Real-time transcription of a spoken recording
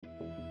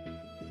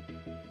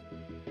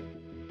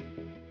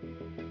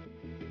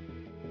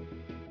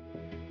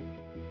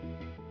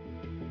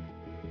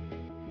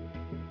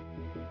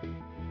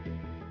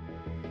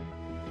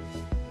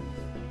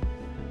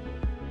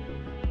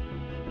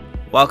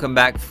Welcome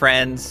back,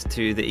 friends,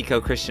 to the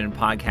Eco-Christian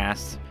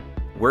Podcast.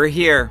 We're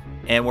here,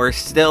 and we're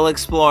still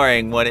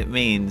exploring what it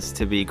means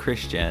to be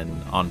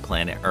Christian on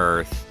planet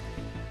Earth.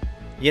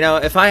 You know,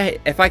 if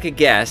I could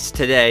guess,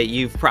 today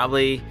you've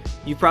probably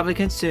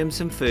consumed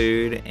some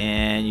food,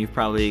 and you've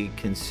probably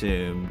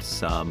consumed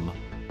some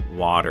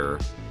water.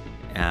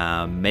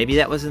 Maybe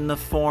that was in the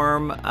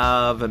form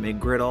of a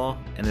McGriddle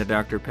and a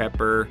Dr.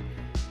 Pepper.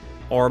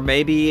 Or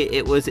maybe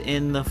it was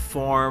in the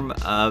form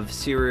of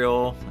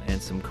cereal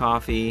and some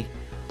coffee.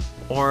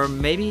 Or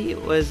maybe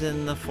it was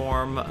in the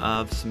form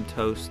of some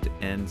toast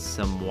and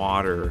some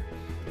water.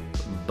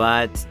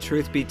 But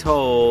truth be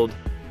told,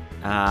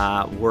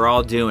 we're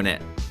all doing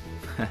it,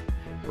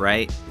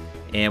 right?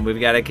 And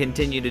we've got to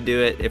continue to do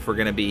it if we're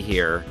going to be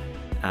here.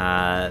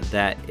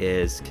 That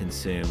is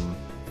consume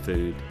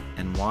food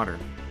and water.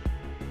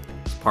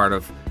 It's part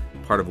of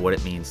what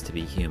it means to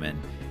be human.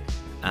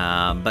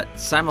 But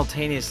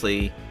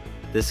simultaneously,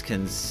 this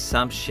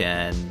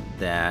consumption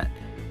that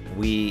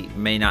we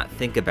may not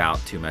think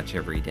about too much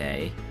every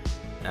day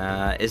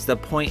is the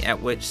point at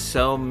which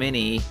so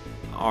many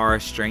are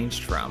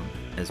estranged from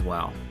as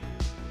well.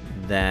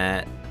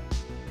 That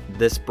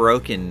this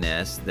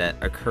brokenness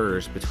that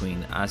occurs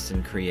between us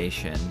and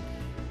creation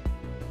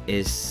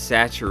is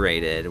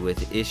saturated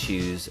with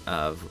issues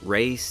of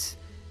race,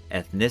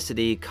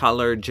 ethnicity,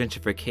 color,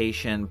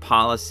 gentrification,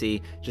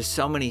 policy, just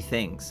so many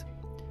things.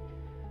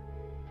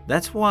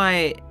 That's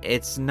why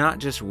it's not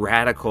just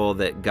radical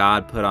that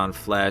God put on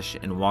flesh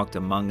and walked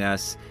among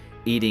us,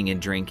 eating and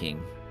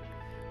drinking,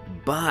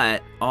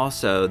 but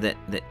also that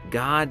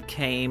God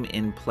came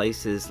in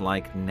places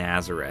like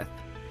Nazareth,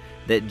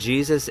 that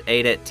Jesus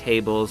ate at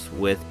tables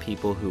with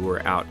people who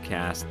were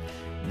outcast,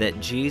 that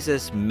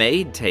Jesus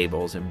made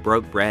tables and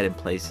broke bread in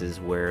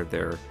places where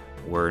there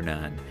were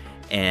none,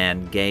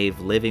 and gave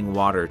living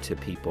water to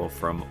people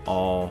from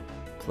all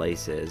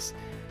places.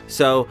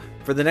 So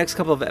for the next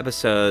couple of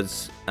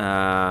episodes,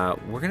 we're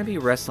going to be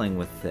wrestling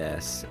with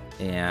this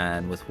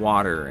and with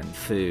water and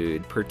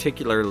food,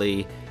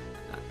 particularly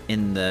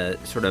in the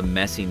sort of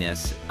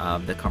messiness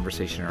of the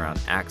conversation around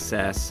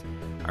access,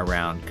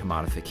 around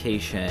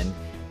commodification,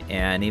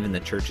 and even the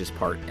church's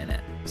part in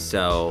it.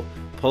 So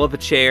pull up a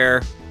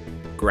chair,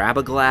 grab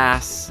a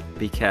glass,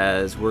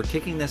 because we're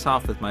kicking this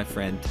off with my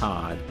friend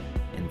Todd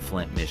in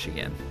Flint,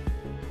 Michigan.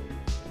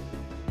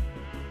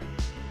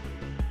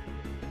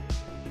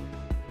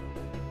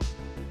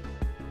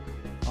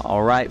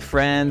 All right,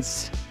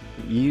 friends,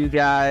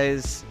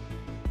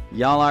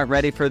 y'all aren't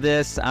ready for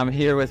this. I'm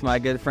here with my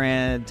good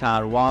friend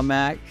Todd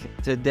Womack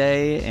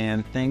today,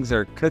 and things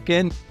are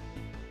cooking.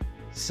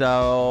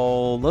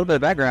 So a little bit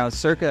of background,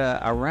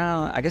 circa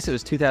around, I guess it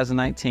was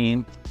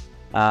 2019,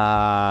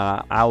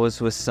 I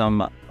was with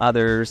some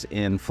others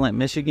in Flint,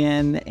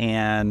 Michigan,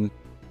 and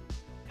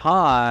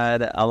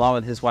Todd, along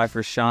with his wife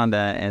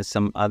Rashonda and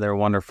some other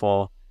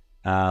wonderful,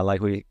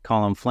 like we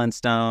call them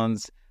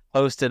Flintstones,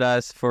 hosted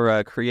us for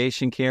a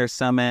Creation Care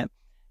Summit.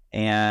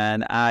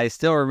 And I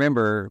still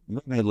remember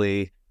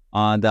vividly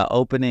on the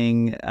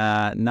opening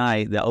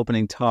night, the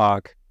opening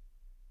talk,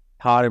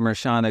 Todd and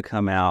Rashonda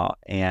come out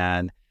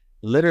and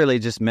literally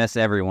just mess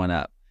everyone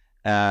up.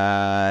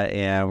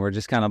 And we're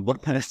just kind of,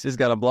 it's just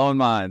got a blown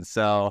mind.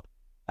 So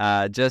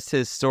just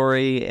his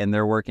story and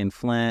their work in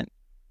Flint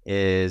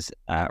is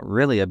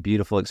really a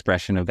beautiful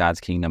expression of God's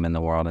kingdom in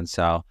the world. And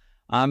so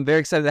I'm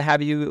very excited to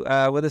have you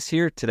with us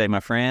here today,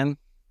 my friend.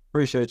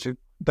 Appreciate you.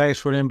 Thanks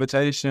for the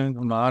invitation.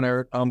 I'm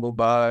honored, humbled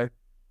by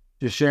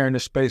just sharing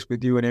this space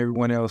with you and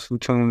everyone else who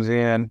tunes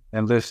in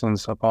and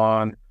listens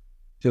upon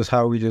just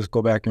how we just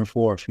go back and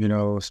forth. You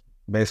know, it's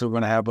basically we're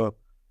going to have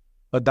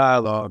a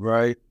dialogue,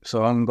 right?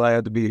 So I'm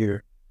glad to be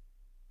here.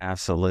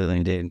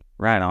 Absolutely, dude.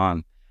 Right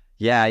on.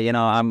 Yeah, you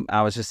know,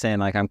 I was just saying,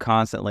 like, I'm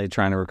constantly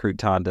trying to recruit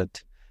Todd to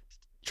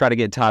try to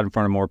get Todd in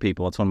front of more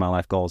people. It's one of my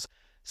life goals.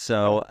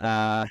 So,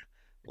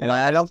 and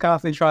I don't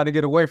constantly try to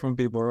get away from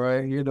people,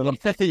 right? You know?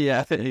 yeah.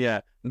 I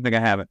think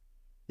I haven't.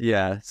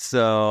 Yeah.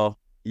 So,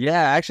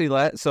 yeah, actually,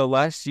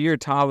 last year,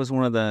 Todd was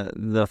one of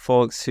the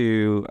folks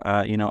who,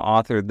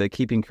 authored the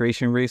Keeping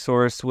Creation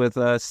resource with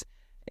us.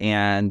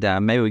 And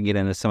maybe we can get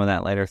into some of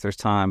that later if there's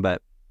time.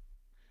 But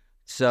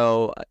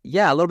so,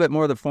 yeah, a little bit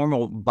more of the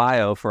formal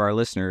bio for our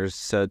listeners.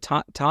 So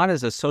Todd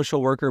is a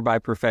social worker by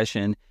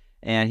profession,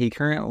 and he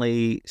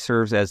currently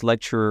serves as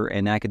lecturer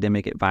and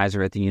academic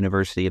advisor at the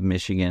University of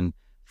Michigan,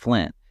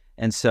 Flint.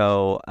 And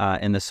so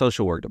in the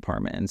social work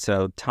department. And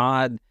so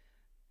Todd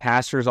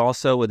pastors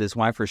also with his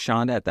wife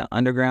Rashonda at the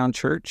Underground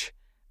Church.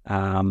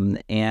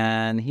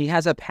 And he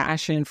has a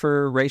passion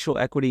for racial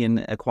equity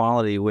and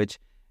equality, which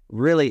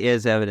really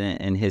is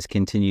evident in his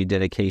continued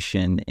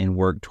dedication and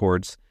work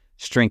towards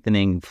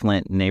strengthening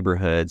Flint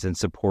neighborhoods and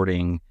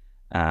supporting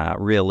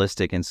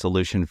realistic and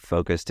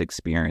solution-focused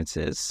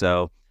experiences.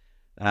 So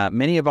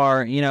many of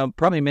our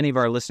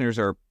listeners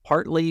are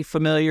partly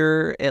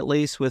familiar, at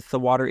least, with the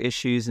water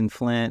issues in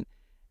Flint.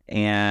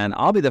 And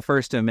I'll be the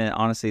first to admit,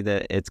 honestly,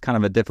 that it's kind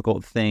of a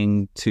difficult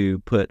thing to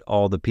put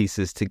all the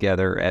pieces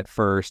together at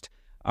first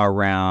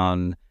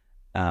around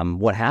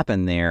what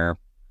happened there.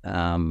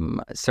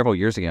 several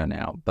years ago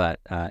now, but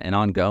and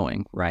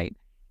ongoing, right?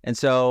 And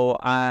so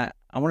I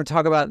want to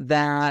talk about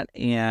that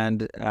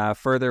and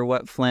further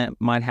what Flint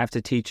might have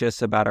to teach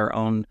us about our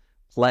own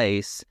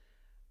place.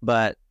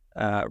 But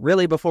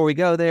really, before we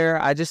go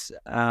there, I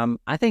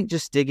think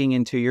just digging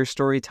into your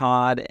story,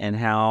 Todd, and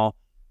how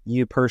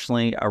you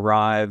personally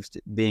arrived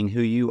being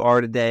who you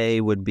are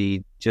today would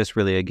be just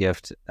really a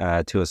gift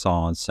to us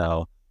all. And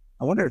so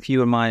I wonder if you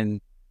would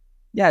mind,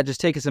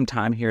 just taking some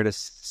time here to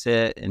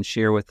sit and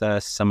share with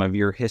us some of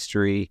your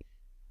history.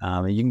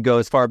 And you can go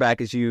as far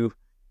back as you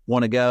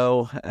want to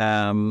go.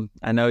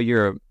 I know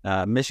you're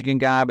a Michigan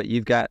guy, but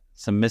you've got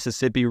some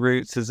Mississippi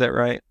roots. Is that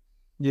right?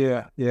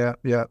 Yeah.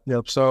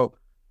 So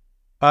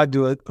I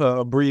do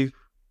a brief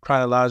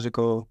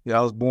chronological.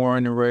 I was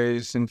born and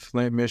raised in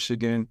Flint,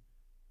 Michigan,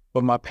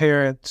 but my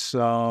parents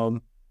are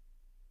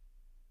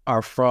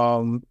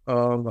from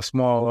a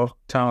small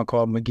town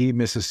called McGee,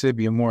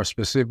 Mississippi, and more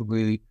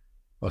specifically,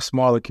 a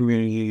smaller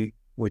community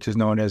which is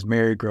known as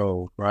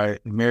Marygrove,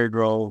 right?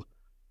 Marygrove,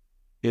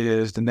 it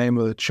is the name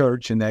of the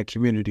church in that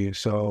community.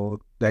 So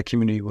that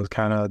community was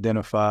kind of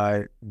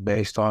identified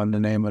based on the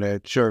name of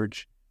that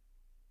church.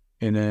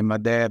 And then my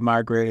dad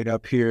migrated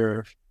up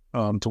here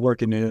to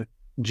work in the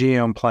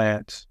GM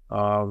plants.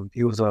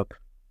 He was a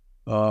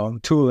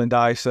tool and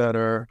die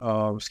setter,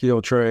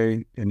 skilled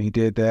trade, and he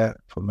did that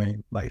for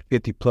like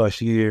 50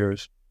 plus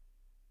years.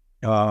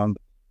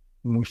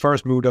 When we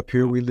first moved up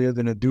here, we lived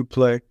in a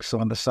duplex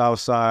on the south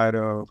side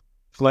of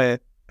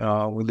Flint.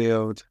 We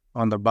lived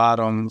on the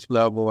bottom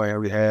level,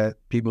 and we had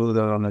people who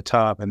lived on the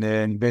top. And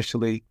then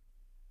eventually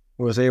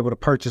was able to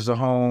purchase a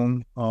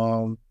home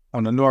on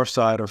the north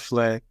side of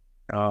Flint.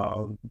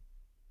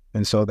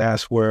 And so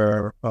that's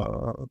where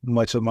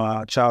much of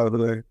my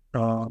childhood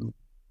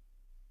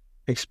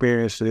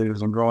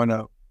experiences and growing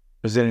up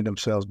presented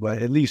themselves.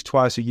 But at least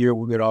twice a year,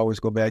 we would always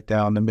go back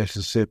down to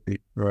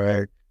Mississippi,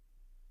 right?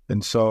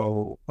 And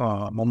so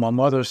on my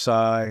mother's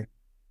side,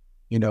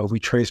 we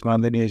trace my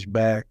lineage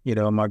back,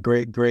 my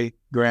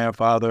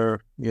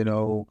great-great-grandfather,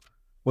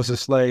 was a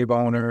slave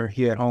owner.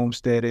 He had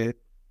homesteaded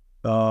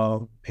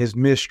his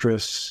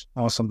mistress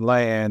on some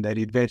land that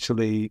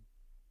eventually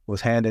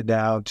was handed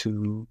down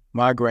to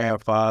my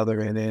grandfather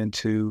and then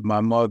to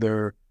my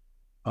mother.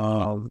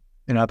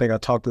 And I think I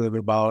talked a little bit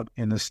about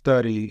in the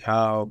study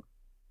how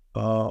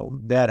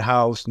that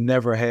house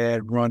never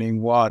had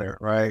running water,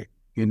 right?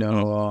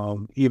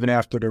 Even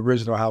after the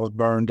original house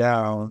burned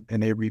down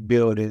and they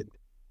rebuilt it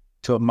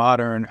to a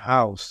modern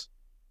house,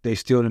 they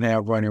still didn't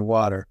have running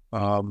water.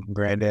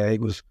 Granddad,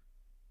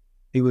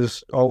 he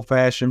was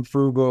old-fashioned,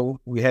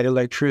 frugal. We had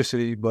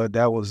electricity, but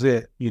that was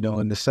it,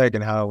 in the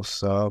second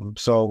house.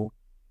 So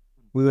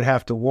we would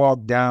have to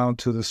walk down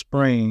to the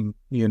spring,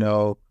 and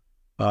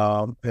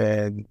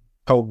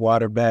tote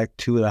water back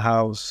to the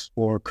house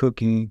for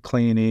cooking,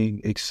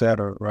 cleaning,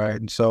 etc. Right?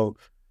 And so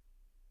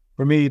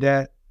for me,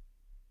 that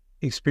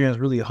experience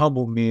really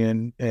humbled me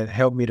and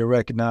helped me to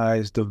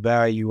recognize the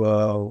value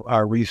of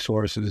our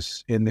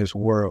resources in this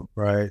world,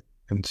 right?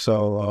 And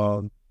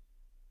so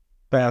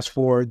fast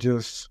forward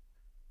just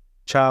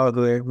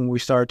childhood, when we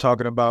started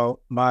talking about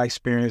my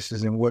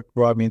experiences and what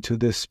brought me into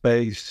this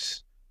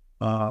space,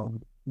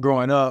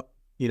 growing up,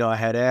 I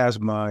had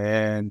asthma,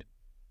 and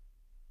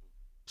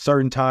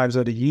certain times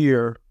of the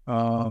year,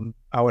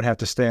 I would have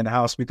to stay in the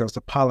house because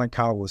the pollen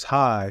count was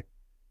high,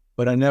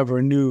 but I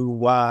never knew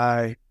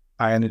why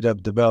I ended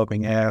up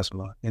developing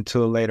asthma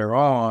until later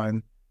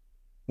on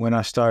when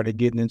I started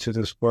getting into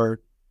this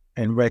work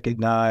and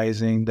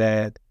recognizing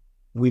that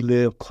we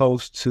live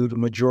close to the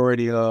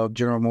majority of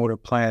General Motor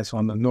plants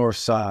on the north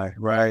side,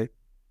 right?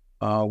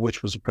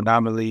 Which was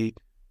predominantly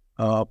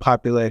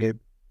populated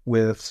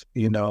with,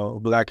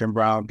 Black and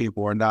brown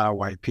people or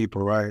non-white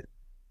people, right?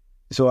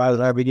 So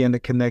as I began to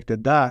connect the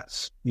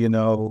dots,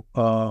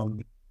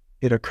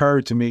 it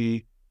occurred to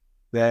me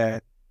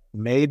that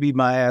maybe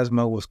my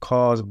asthma was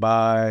caused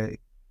by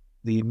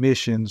the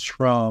emissions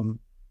from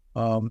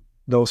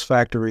those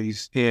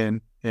factories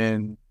in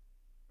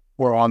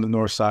or on the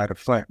north side of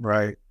Flint,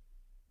 right?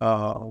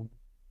 When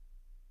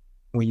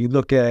you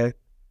look at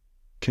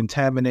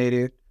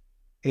contaminated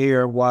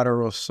air,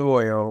 water, or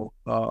soil,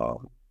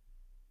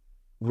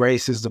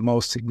 race is the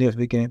most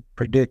significant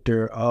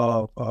predictor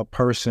of a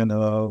person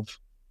of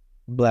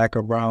Black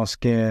or brown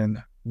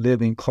skin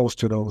living close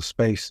to those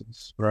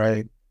spaces,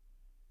 right?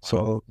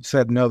 So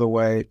said another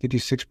way,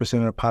 56%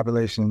 of the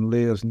population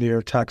lives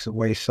near toxic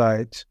waste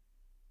sites.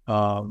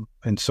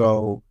 And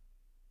so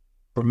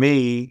for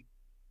me,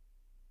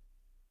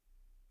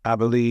 I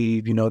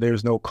believe,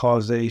 there's no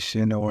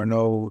causation or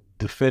no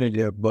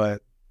definitive,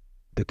 but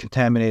the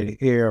contaminated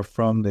air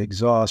from the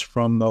exhaust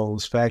from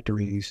those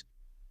factories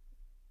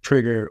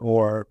triggered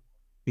or,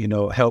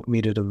 helped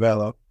me to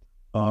develop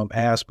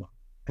asthma.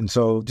 And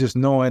so just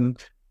knowing,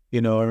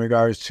 in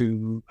regards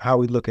to how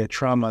we look at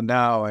trauma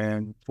now,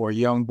 and for a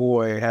young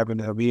boy having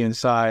to be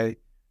inside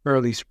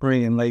early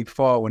spring and late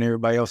fall when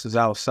everybody else is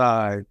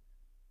outside,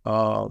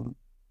 and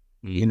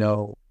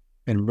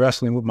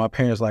wrestling with my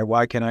parents, like,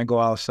 why can't I go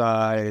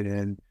outside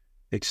and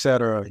et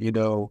cetera,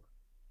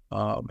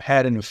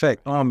 had an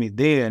effect on me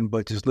then,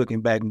 but just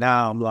looking back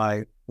now, I'm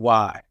like,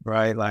 why,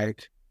 right?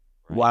 Like,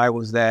 why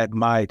was that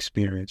my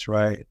experience,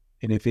 right?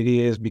 And if it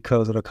is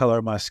because of the color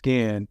of my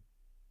skin,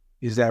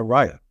 is that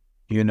right?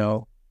 You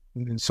know?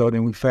 And so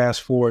then we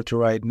fast forward to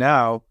right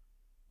now,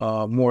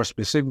 more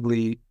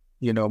specifically,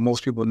 you know,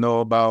 most people know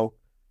about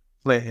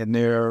Flint and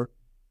their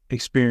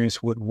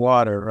experience with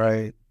water,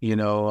 right? You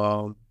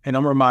know, and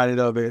I'm reminded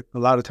of it a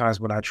lot of times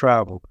when I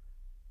travel.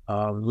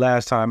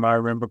 Last time I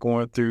remember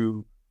going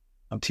through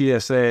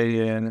TSA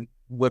and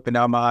whipping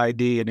out my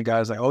ID, and the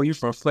guy's like, "Oh, you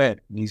from Flint?"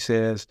 And he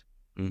says,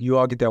 "You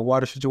all get that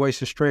water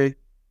situation straight?"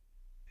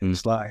 And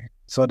it's like,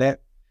 so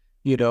that,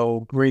 you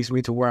know, brings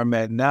me to where I'm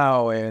at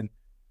now, and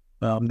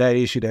that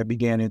issue that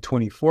began in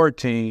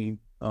 2014,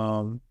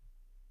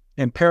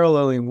 and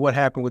paralleling what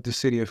happened with the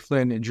city of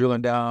Flint and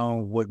drilling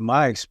down with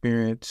my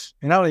experience.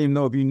 And I don't even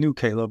know if you knew,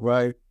 Caleb,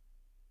 right?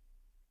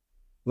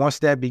 Once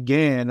that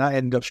began, I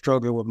ended up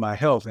struggling with my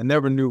health and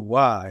never knew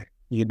why,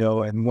 you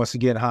know, and once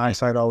again,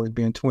 hindsight always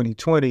being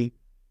 2020,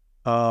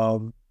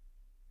 and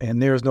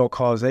there's no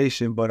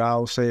causation, but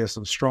I'll say it's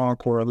a strong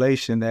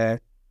correlation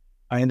that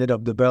I ended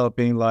up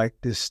developing like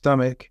this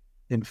stomach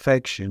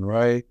infection,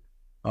 right?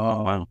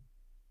 Wow.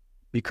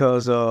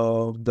 Because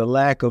of the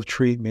lack of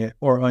treatment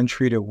or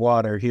untreated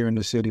water here in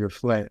the city of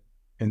Flint.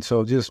 And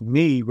so just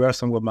me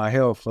wrestling with my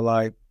health for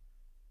like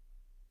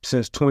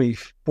since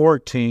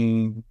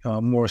 2014,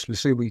 more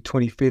specifically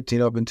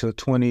 2015 up until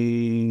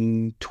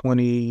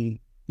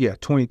 2020,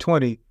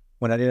 2020,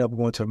 when I ended up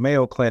going to a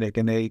Mayo Clinic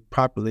and they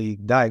properly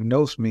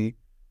diagnosed me,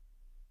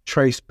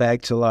 traced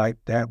back to like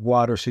that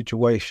water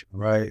situation,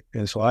 right?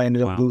 And so I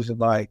ended up losing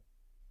like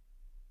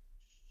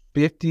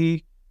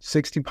 50,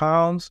 60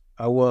 pounds.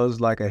 I was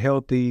like a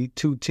healthy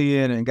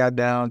 210 and got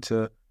down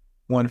to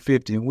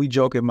 150. And we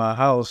joke in my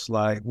house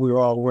like we were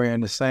all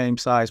wearing the same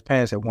size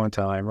pants at one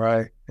time,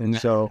 right? And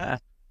so,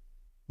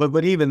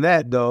 but even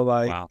that though,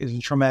 like is a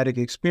traumatic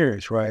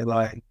experience, right?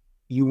 Like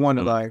you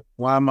wonder like,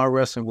 why am I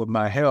wrestling with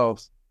my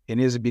health? And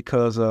is it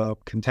because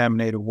of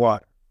contaminated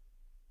water?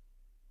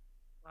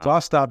 So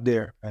I'll stop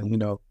there, and you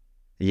know.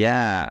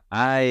 Yeah,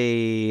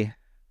 I'm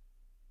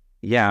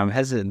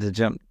hesitant to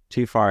jump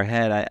too far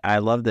ahead. I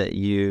love that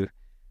you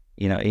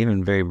know,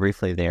 even very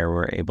briefly there,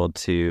 were able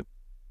to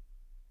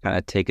kind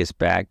of take us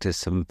back to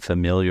some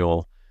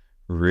familial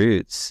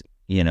roots,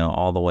 you know,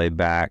 all the way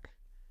back,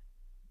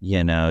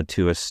 you know,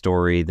 to a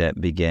story that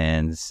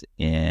begins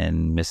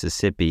in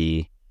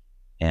Mississippi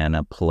and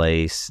a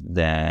place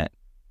that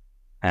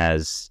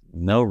has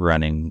no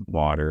running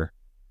water,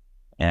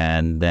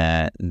 and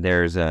that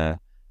there's a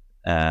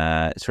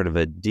sort of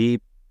a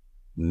deep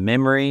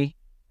memory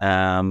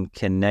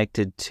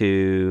connected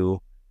to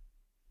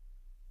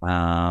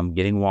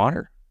getting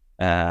water,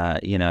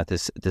 you know, at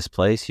this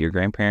place, your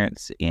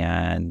grandparents,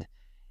 and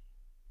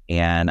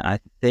I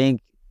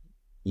think,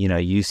 you know,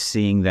 you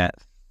seeing that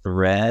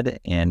thread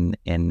and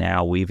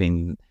now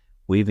weaving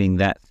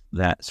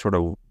that sort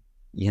of,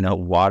 you know,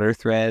 water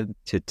thread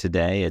to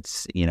today.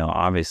 It's, you know,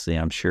 obviously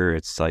I'm sure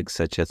it's like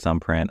such a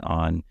thumbprint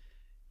on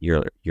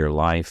your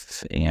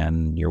life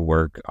and your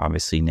work,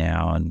 obviously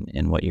now,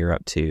 and what you're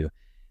up to.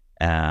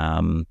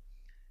 And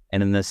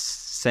in the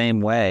same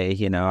way,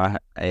 you know,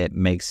 it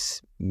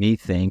makes me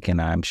think,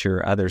 and I'm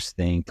sure others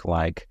think,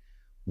 like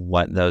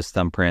what those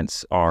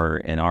thumbprints are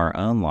in our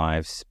own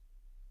lives,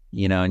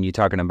 you know. And you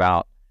talking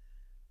about,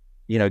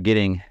 you know,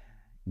 getting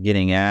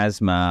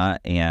asthma,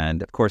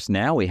 and of course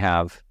now we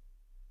have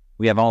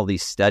all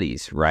these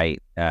studies,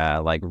 right?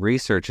 Like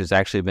research has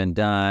actually been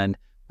done,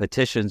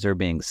 petitions are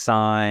being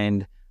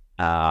signed,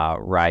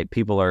 right?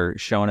 People are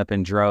showing up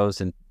in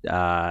droves, and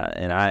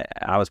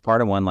I was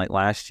part of one like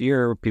last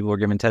year. People were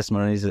giving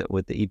testimonies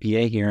with the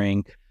EPA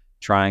hearing,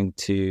 trying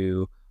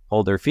to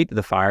hold their feet to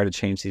the fire to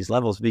change these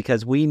levels,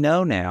 because we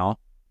know now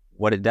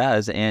what it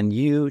does. And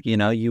you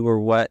know, you were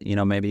what, you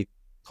know, maybe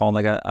called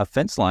like a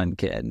fence line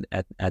kid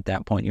at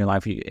that point in your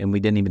life, and we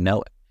didn't even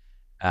know it,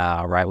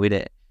 right? We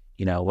didn't,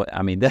 you know, what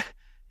I mean,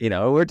 you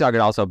know, we're talking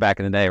also back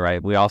in the day,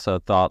 right? We also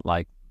thought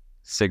like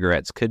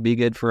cigarettes could be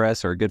good for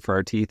us or good for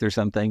our teeth or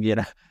something, you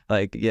know,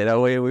 like, you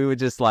know, we would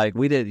just like,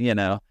 we didn't, you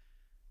know,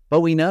 but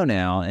we know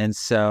now. And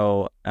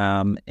so,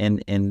 and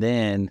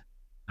then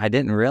I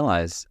didn't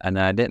realize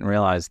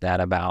that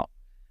about,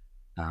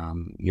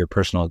 your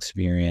personal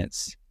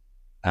experience,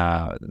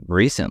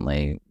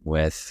 recently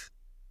with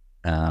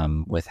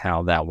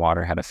how that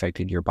water had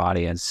affected your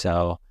body. And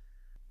so,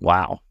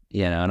 wow,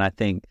 you know, and I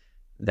think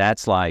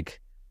that's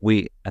like,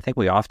 I think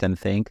we often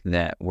think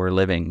that we're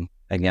living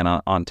again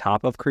on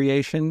top of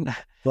creation,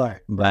 right?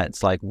 But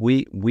it's like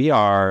we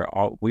are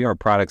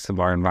products of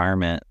our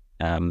environment,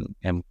 and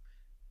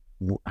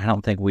I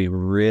don't think we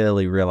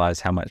really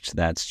realize how much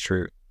that's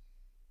true.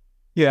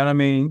 Yeah, and I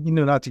mean, you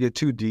know, not to get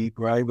too deep,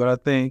 right? But I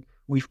think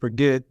we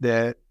forget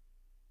that,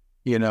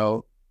 you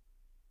know,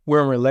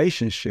 we're in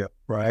relationship,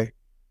 right,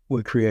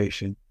 with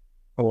creation,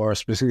 or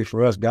specifically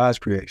for us, God's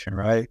creation,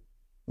 right?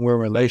 We're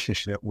in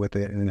relationship with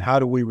it, and how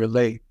do we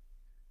relate?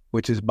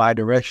 Which is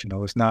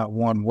bidirectional. It's not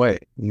one way,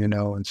 you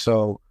know. And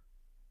so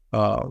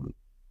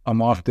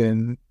I'm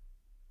often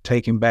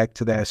taking back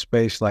to that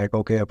space, like,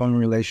 okay, if I'm in a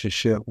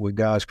relationship with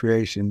God's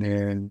creation,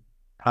 then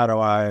how do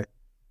I,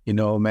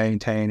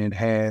 maintain,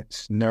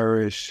 enhance,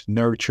 nourish,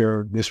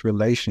 nurture this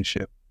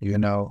relationship,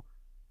 because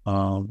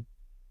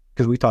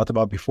we talked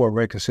about before,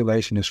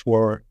 reconciliation is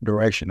forward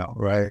directional,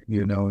 right?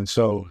 And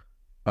so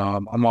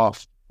I'm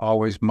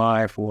always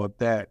mindful of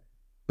that.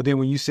 But then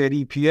when you said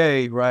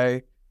EPA,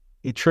 right,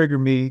 it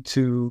triggered me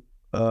to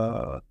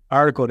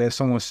article that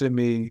someone sent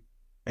me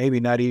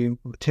maybe not even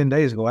 10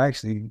 days ago,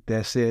 actually,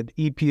 that said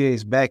EPA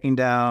is backing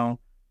down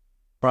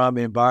from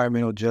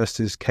environmental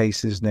justice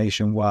cases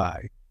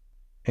nationwide.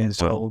 And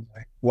so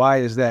why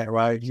is that,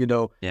 right?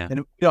 Yeah. And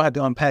we don't have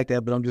to unpack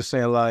that, but I'm just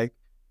saying, like,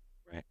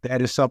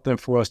 that is something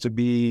for us to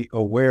be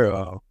aware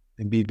of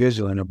and be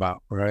vigilant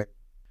about, right?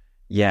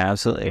 Yeah,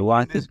 absolutely.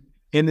 Well,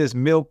 in this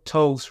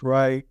milquetoast,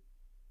 right,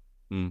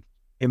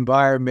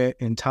 environment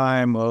and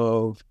time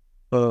of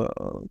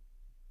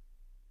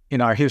in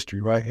our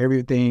history, right,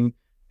 everything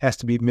has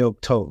to be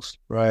milquetoast,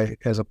 right,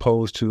 as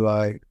opposed to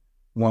like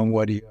one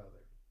or the other.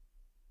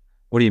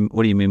 What do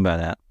you mean by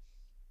that?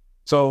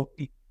 So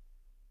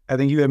I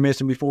think you had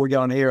mentioned before we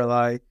got on the air,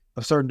 like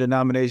a certain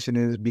denomination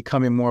is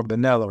becoming more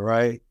vanilla,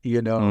 right?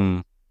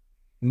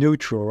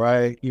 Neutral,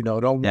 right?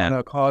 Don't want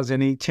to cause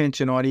any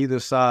tension on either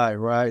side,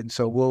 right? And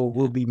so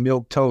we'll be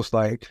milquetoast,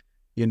 like,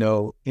 in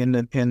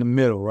the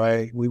middle,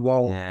 right? We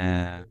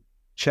won't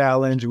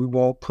challenge, we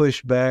won't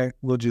push back.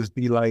 We'll just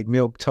be like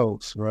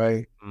milquetoast,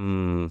 right?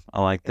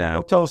 I like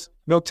that.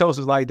 Milquetoast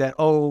is like that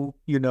old,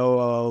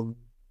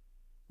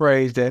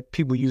 phrase that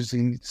people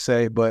usually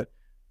say, but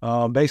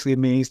basically it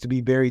means to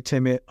be very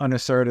timid,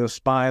 unassertive,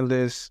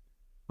 spineless.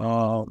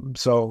 I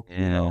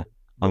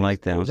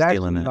like that. I'm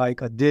stealing it.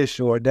 Like a dish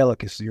or a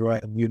delicacy,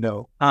 right?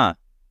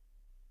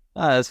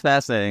 That's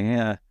fascinating.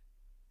 I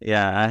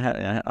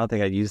don't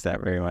think I'd use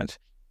that very much.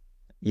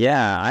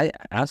 Yeah, I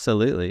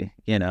absolutely.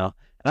 And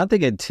I'm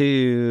thinking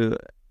too.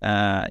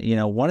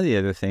 One of the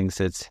other things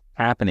that's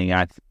happening,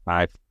 I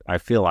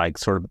feel like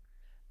sort of,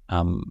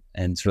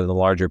 and sort of the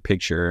larger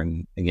picture.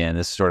 And again,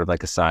 this is sort of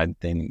like a side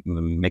thing,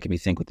 making me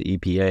think with the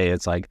EPA.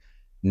 It's like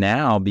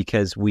now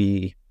because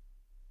we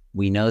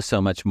know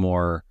so much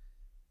more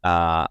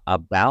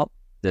about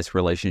this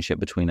relationship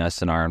between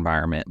us and our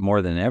environment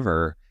more than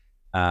ever,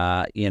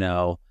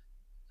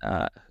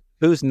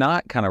 who's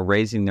not kind of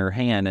raising their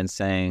hand and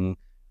saying,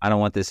 I don't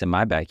want this in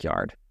my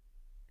backyard.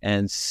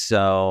 And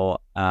so,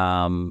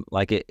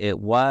 it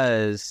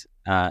was,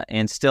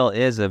 and still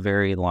is a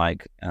very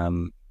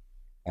strong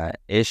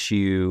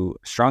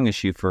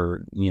issue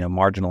for,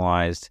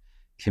 marginalized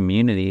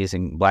communities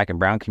and Black and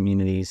brown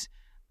communities.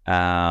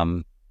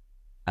 But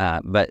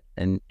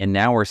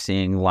now we're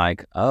seeing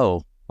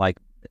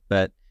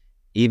but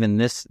even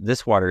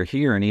this water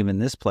here and even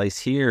this place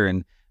here,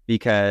 and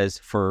because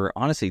for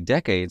honestly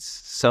decades,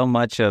 so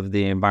much of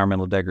the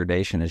environmental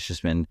degradation has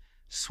just been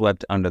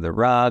swept under the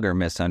rug or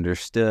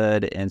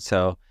misunderstood. And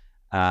so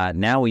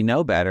now we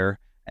know better.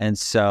 And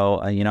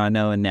so, I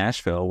know in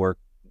Nashville, where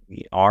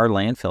our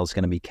landfill is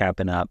going to be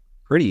capping up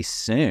pretty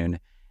soon.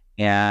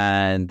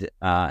 And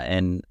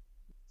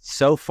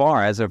so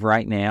far, as of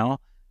right now,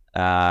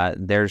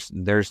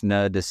 there's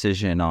no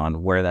decision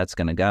on where that's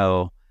going to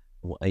go,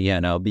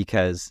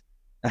 because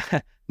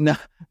no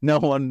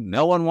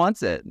one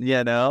wants it,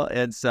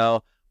 and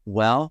so,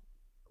 well,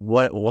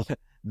 what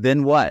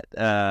then what?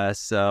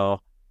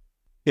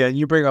 Yeah,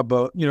 you bring up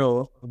a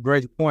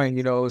great point.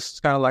 It's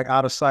kind of like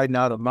out of sight and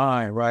out of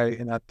mind, right?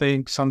 And I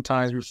think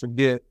sometimes we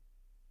forget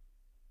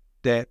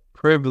that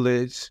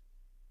privilege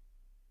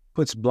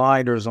puts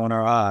blinders on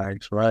our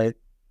eyes, right?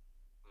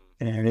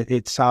 And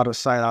it's out of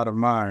sight, out of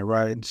mind,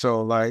 right? And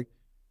so,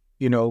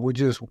 we're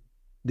just,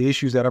 the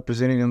issues that are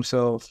presenting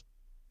themselves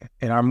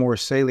and are more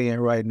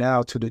salient right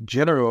now to the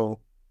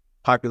general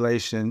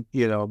population,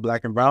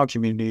 Black and brown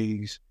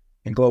communities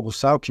and global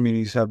South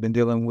communities have been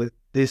dealing with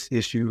this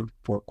issue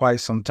for quite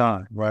some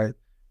time, right?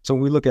 So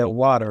when we look at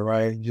water,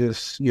 right,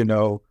 just,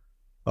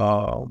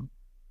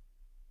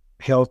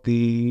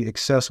 healthy,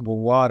 accessible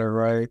water,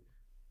 right?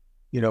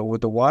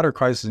 With the water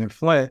crisis in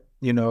Flint,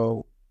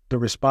 the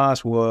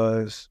response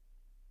was,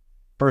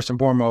 first and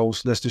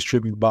foremost, let's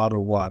distribute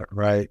bottled water,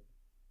 right?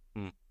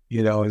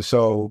 And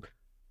so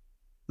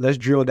let's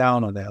drill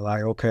down on that.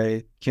 Like,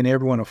 okay, can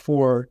everyone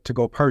afford to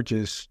go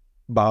purchase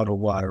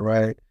bottled water,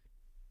 right?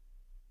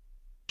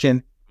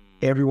 Can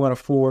everyone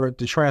afford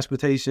the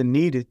transportation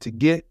needed to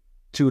get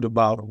to the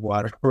bottled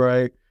water,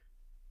 right?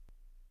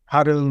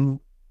 How do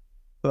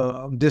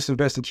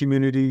disinvested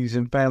communities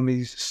and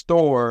families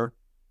store,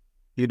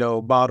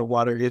 bottled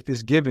water if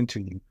it's given to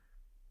you?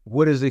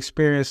 What is the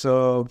experience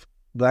of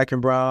Black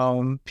and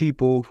brown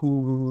people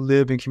who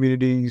live in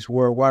communities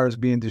where water is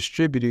being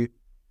distributed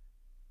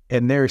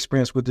and their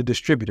experience with the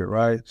distributor,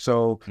 right?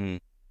 So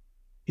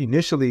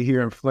initially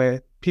here in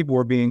Flint, people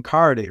were being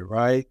carded,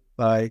 right?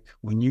 Like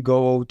when you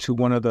go to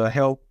one of the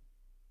help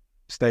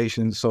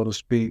stations, so to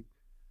speak,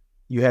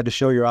 you had to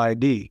show your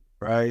ID,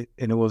 right?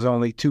 And it was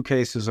only 2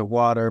 cases of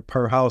water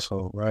per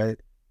household, right?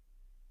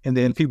 And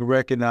then people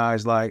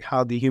recognized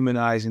how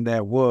dehumanizing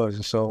that was.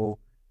 And so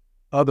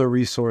other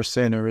resource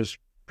centers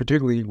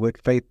particularly with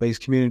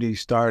faith-based communities,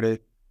 started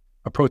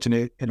approaching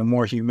it in a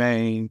more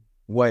humane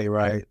way,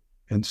 right?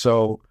 And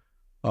so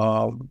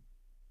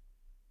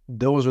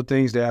those are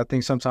things that I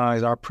think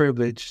sometimes our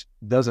privilege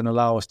doesn't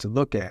allow us to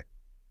look at.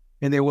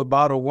 And then with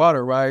bottled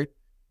water, right?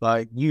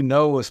 Like,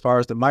 as far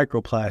as the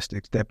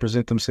microplastics that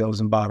present themselves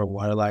in bottled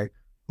water, like,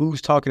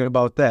 who's talking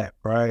about that,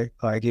 right?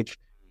 Like,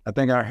 I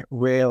think I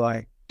read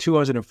like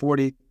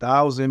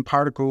 240,000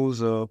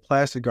 particles of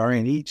plastic are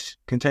in each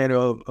container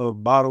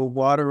of bottled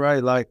water,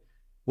 right? Like,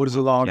 what is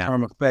the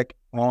long-term effect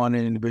on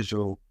an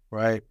individual,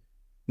 right?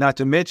 Not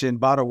to mention,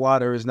 bottled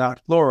water is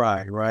not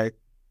fluoride, right?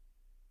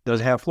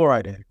 Doesn't have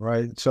fluoride in it,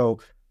 right? So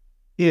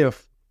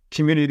if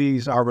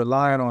communities are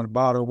relying on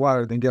bottled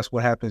water, then guess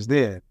what happens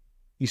then?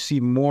 You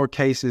see more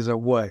cases of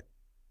what?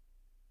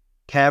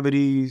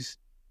 Cavities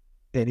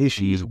and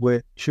issues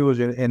with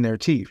children and their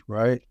teeth,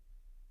 right?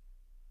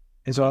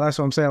 And so that's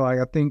what I'm saying. Like,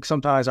 I think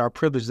sometimes our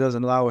privilege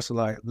doesn't allow us to,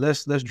 like,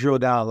 let's drill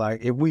down.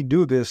 Like, if we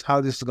do this,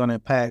 how this is going to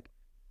impact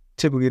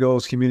typically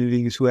those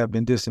communities who have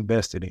been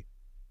disinvested in.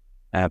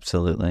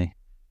 Absolutely.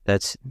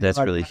 That's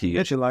like, really huge.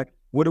 Mentioned, like,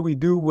 what do we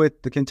do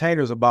with the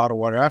containers of bottled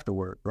water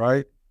afterward,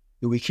 right?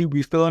 Do we keep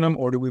refilling them,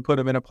 or do we put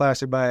them in a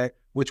plastic bag,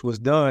 which was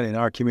done in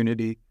our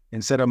community,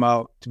 and set them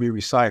out to be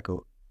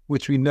recycled,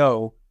 which we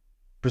know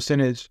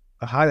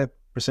a high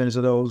percentage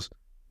of those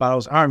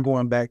bottles aren't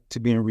going back to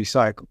being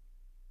recycled.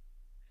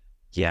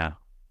 Yeah,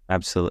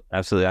 absolutely.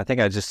 I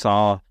think I just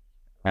saw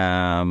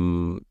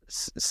some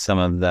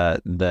of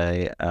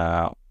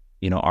the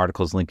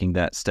articles linking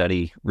that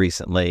study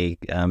recently,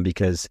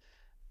 because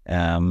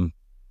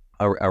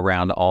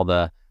around all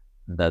the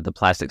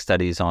plastic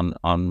studies on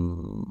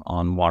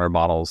water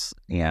bottles,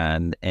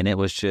 and it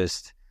was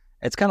just,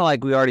 it's kind of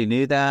like we already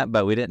knew that,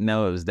 but we didn't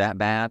know it was that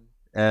bad,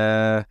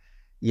 and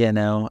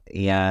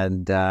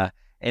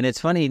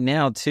it's funny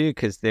now too,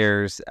 because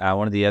there's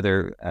one of the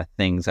other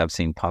things I've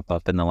seen pop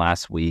up in the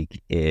last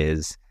week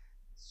is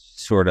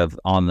sort of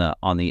on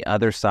the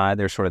other side.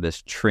 There's sort of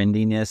this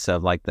trendiness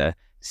of like the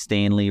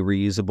Stanley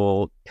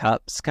reusable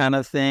cups kind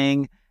of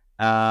thing.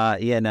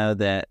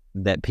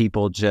 That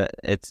people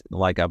it's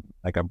like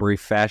a brief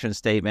fashion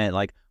statement.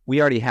 Like,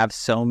 we already have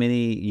so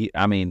many.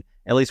 I mean,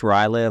 at least where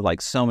I live,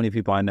 like, so many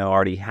people I know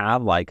already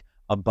have like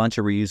a bunch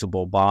of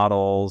reusable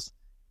bottles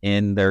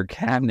in their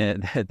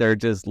cabinet that they're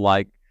just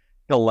like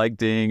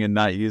collecting and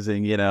not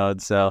using,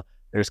 and so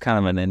there's kind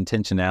of an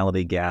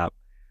intentionality gap.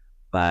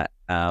 But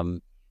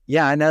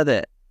I know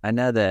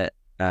that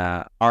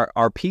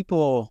are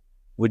people,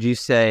 would you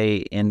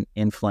say,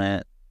 in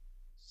Flint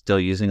still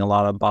using a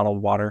lot of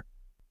bottled water?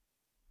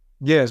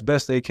 Yeah, as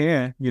best they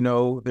can.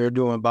 They're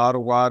doing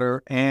bottled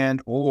water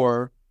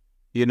or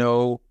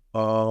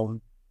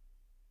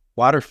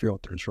water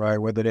filters, right?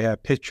 Whether they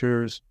have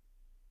pitchers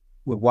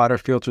with water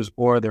filters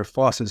or their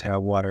faucets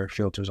have water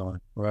filters on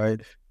it,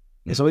 right?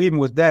 And so even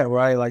with that,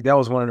 right, like, that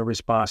was one of the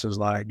responses,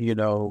 like,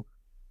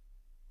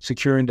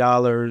 securing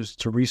dollars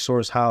to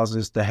resource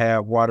houses to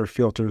have water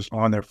filters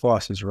on their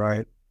faucets,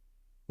 right?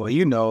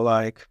 Well,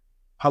 like,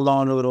 how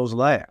long will those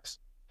last?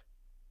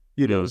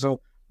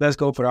 So let's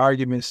go for the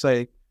argument's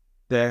sake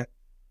that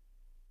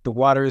the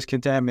water is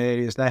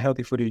contaminated, it's not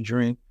healthy for you to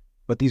drink,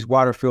 but these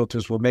water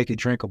filters will make it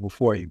drinkable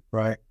for you,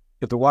 right?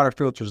 If the water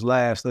filters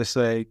last, let's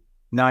say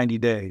 90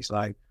 days,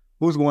 like,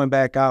 who's going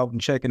back out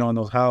and checking on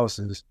those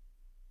houses,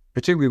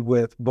 particularly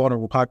with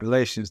vulnerable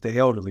populations, the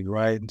elderly,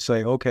 right? And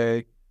say,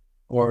 okay,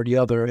 or the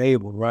other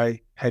able,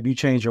 right? Have you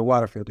changed your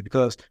water filter?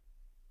 Because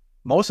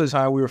most of the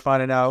time we were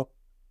finding out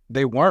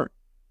they weren't,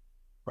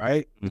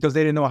 right? Because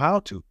they didn't know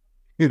how to,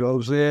 you know what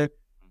I'm saying?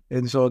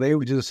 And so they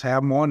would just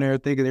have them on there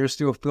thinking they're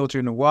still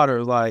filtering the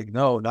water. Like,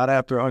 no, not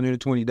after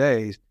 120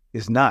 days.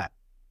 It's not,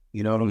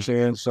 you know what I'm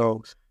saying?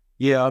 So,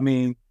 yeah, I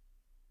mean,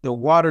 the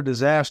water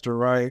disaster,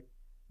 right,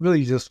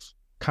 really just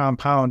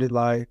compounded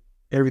like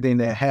everything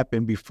that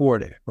happened before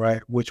that,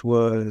 right? Which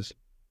was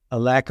a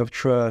lack of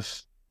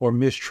trust or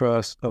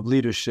mistrust of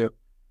leadership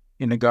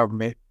in the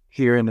government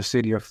here in the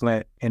city of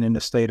Flint and in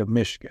the state of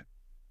Michigan,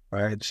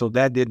 right? So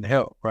that didn't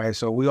help, right?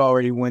 So we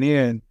already went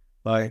in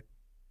like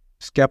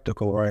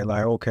skeptical, right?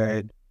 Like,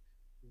 okay,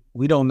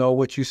 we don't know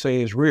what you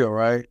say is real,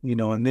 right? You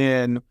know, and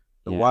then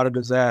the water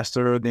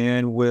disaster,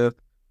 then with,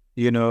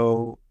 you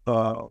know,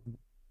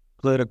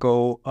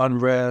 political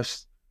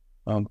unrest,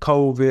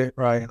 COVID,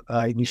 right?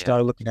 You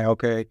start looking at,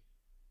 okay,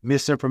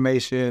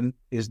 misinformation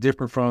is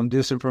different from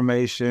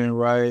disinformation,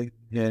 right?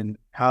 And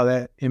how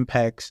that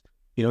impacts,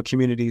 you know,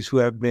 communities who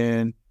have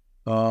been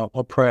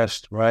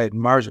oppressed, right?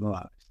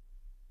 Marginalized.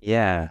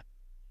 Yeah.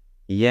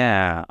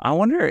 I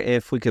wonder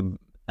if we could,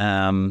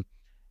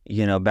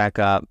 you know, back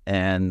up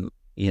and,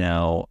 you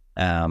know,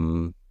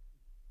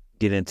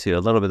 get into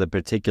a little bit of the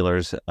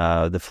particulars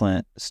of the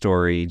Flint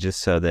story, just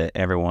so that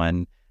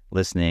everyone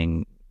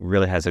listening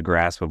really has a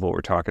grasp of what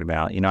we're talking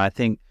about. I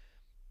think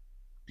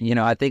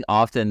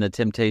often the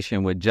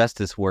temptation with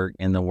justice work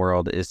in the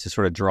world is to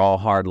sort of draw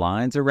hard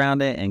lines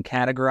around it and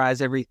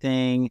categorize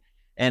everything.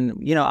 And,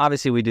 you know,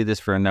 obviously we do this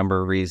for a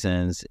number of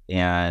reasons,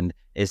 and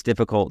it's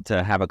difficult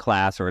to have a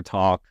class or a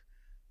talk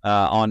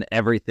on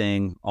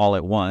everything all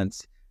at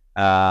once.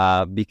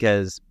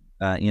 because,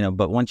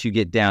 but once you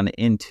get down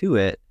into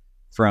it,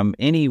 from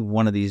any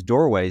one of these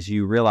doorways,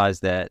 you realize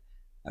that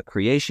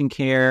creation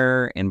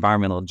care,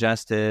 environmental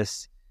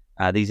justice,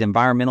 these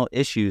environmental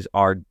issues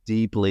are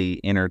deeply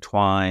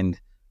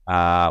intertwined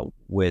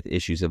with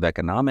issues of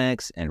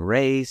economics and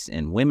race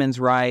and women's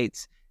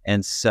rights.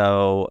 And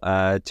so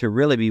to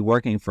really be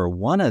working for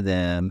one of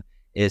them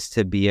is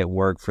to be at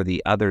work for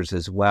the others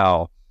as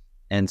well.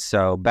 And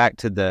so back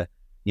to the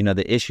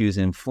issues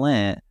in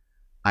Flint,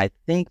 I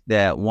think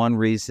that one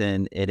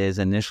reason it is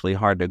initially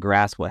hard to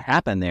grasp what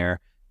happened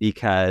there,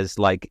 because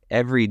like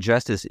every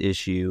justice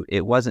issue,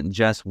 it wasn't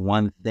just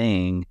one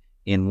thing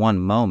in one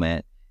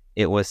moment.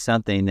 It was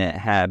something that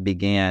had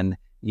began,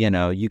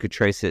 you could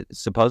trace it,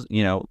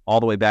 all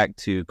the way back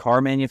to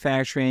car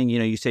manufacturing.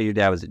 You say your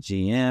dad was at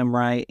GM,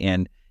 right?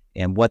 And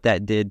what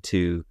that did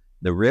to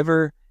the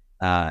river,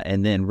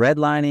 and then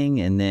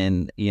redlining, and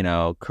then,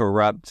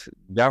 corrupt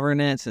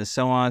governance and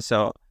so on.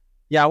 So,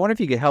 yeah, I wonder if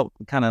you could help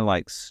kind of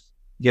like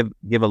give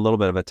a little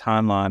bit of a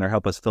timeline or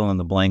help us fill in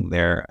the blank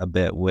there a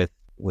bit with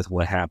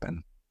what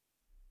happened.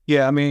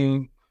 Yeah, I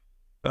mean,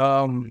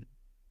 I think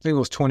it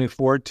was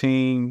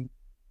 2014,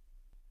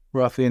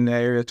 roughly in the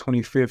area,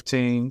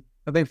 2015.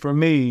 I think for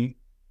me,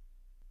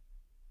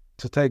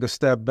 to take a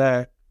step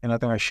back, and I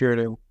think I shared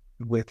it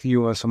with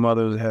you and some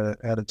others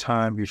at a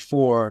time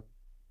before,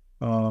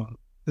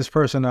 this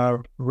person I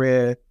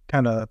read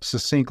kind of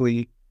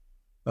succinctly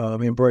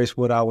embraced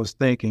what I was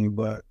thinking,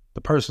 but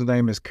the person's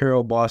name is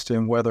Carol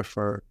Boston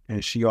Weatherford,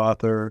 and she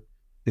authored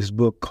this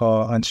book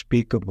called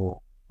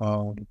Unspeakable,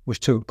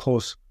 which took a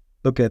close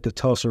look at the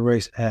Tulsa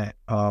Race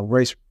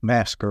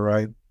Massacre,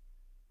 right?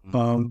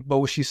 But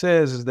what she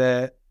says is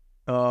that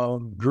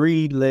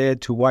greed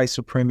led to white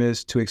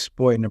supremacists to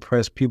exploit and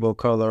oppress people of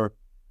color,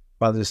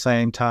 while at the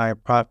same time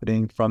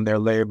profiting from their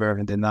labor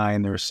and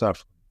denying their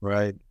suffering,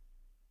 right?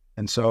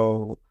 And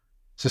so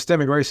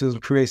systemic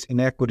racism creates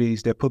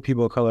inequities that put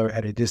people of color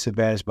at a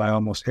disadvantage by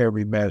almost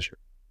every measure.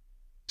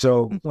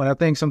 So when I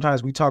think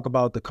sometimes we talk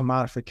about the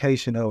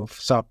commodification of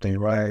something,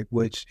 right,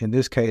 which in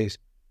this case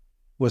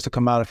was the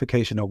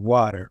commodification of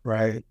water,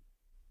 right,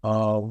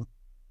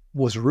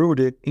 was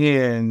rooted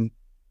in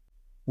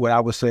what I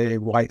would say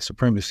white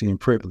supremacy and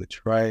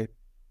privilege, right?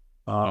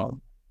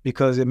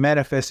 Because it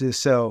manifests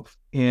itself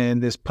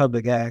in this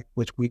public act,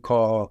 which we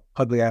call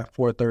Public Act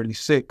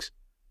 436,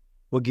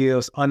 what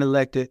gives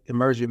unelected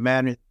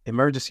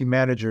emergency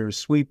managers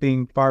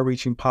sweeping,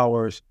 far-reaching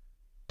powers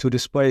to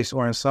displace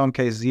or in some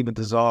cases even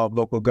dissolve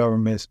local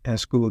governments and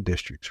school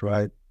districts,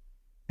 right?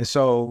 And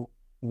so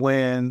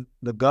when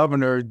the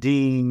governor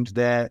deems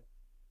that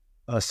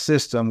a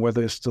system,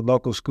 whether it's the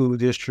local school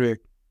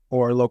district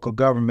or a local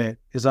government,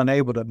 is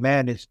unable to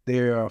manage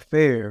their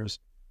affairs,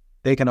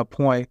 they can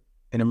appoint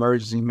an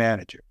emergency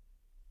manager.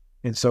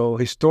 And so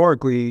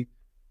historically,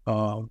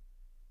 when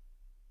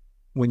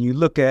you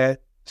look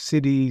at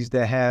cities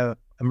that have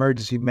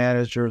emergency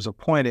managers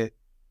appointed,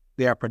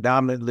 they are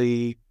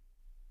predominantly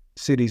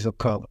cities of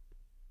color.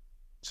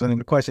 So then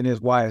the question is,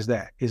 why is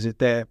that? Is it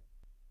that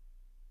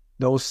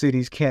those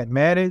cities can't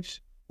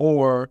manage,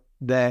 or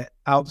that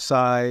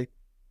outside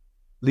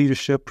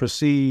leadership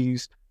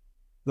perceives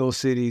those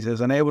cities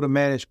as unable to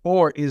manage,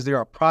 or is there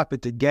a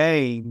profit to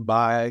gain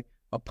by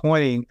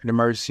appointing an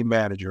emergency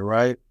manager,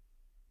 right?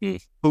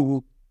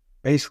 Who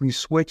basically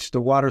switched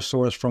the water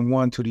source from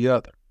one to the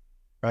other,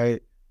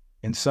 right?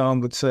 And some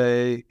would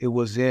say it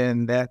was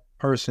in that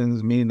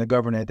person's, meaning the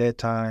governor at that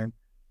time,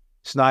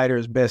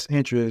 Snyder's best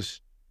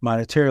interest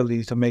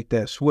monetarily to make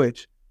that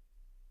switch.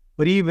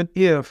 But even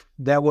if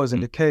that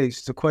wasn't the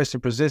case, the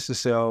question presents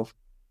itself: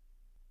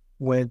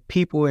 when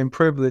people in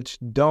privilege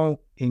don't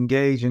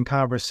engage in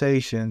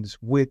conversations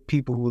with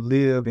people who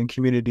live in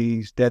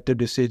communities that their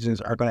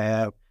decisions are going to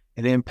have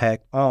an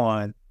impact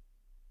on,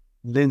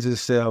 lends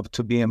itself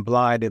to being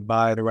blinded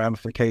by the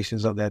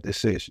ramifications of that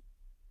decision.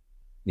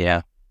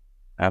 Yeah,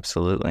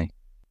 absolutely.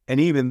 And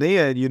even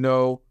then,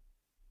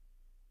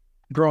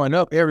 growing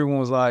up, everyone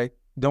was like,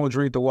 don't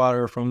drink the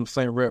water from the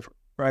St. River,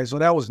 right? So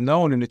that was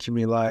known in the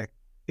community, like,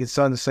 it's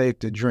unsafe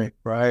to drink,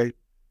 right?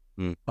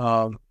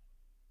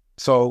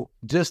 So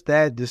just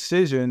that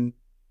decision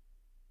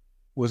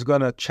was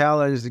going to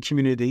challenge the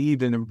community to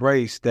even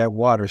embrace that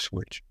water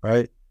switch,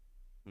 right?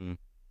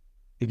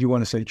 If you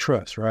want to say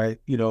trust, right?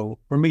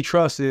 For me,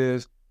 trust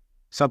is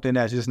something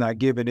that's just not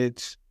given.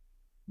 It's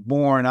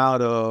born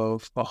out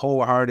of a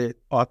wholehearted,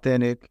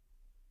 authentic,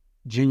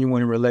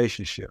 genuine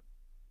relationship.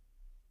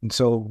 And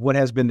so what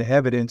has been the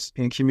evidence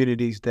in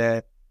communities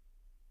that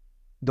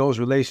those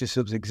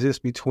relationships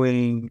exist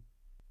between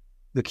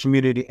the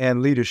community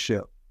and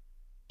leadership?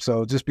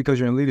 So just because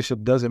you're in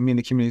leadership doesn't mean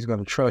the community is going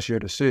to trust your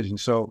decision.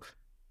 So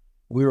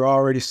we were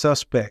already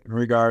suspect in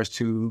regards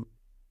to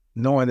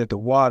knowing that the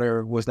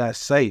water was not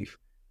safe,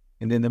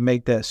 and then to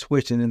make that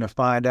switch and then to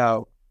find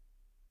out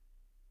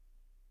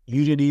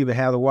you didn't even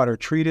have the water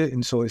treated,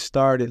 and so it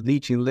started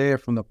leaching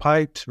lead from the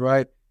pipes,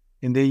 right?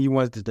 And then you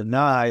wanted to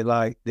deny,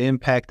 like, the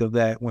impact of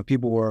that when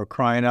people were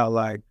crying out,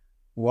 like,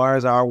 why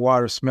is our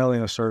water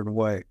smelling a certain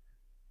way?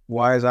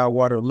 Why is our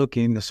water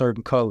looking a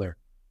certain color?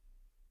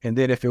 And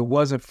then if it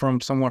wasn't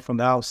from someone from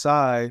the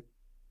outside,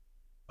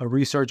 a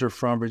researcher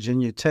from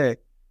Virginia Tech,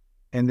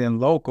 and then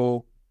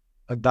local,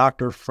 a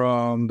doctor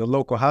from the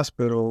local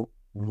hospital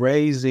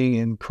raising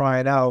and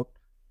crying out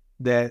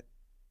that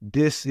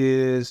this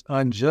is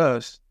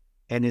unjust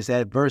and is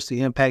adversely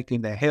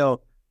impacting the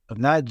health of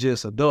not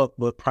just adults,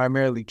 but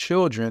primarily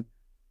children,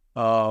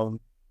 I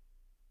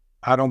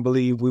don't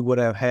believe we would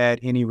have had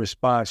any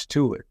response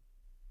to it.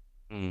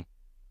 Mm.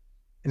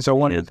 And so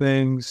one of the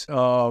things,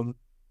 and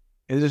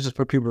this is just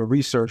for people to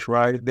research,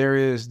 right? There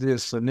is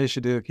this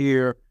initiative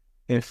here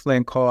in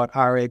Flint called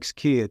RX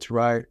Kids,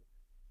 right?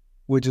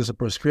 Which is a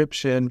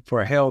prescription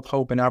for health,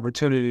 hope, and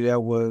opportunity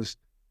that was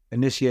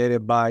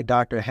initiated by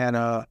Dr.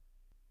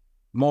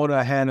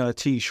 Mona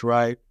Hanna-Attish,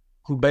 right?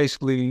 Who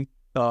basically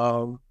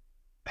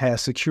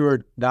has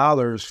secured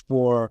dollars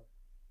for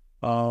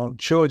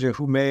children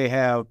who may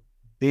have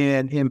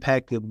been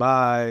impacted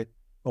by,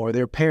 or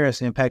their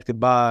parents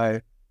impacted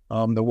by,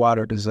 the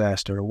water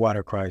disaster, or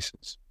water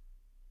crisis.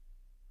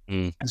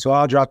 And so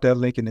I'll drop that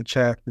link in the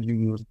chat for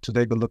you to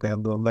take a look at a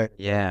little later.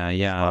 Yeah.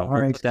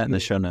 We'll put that in the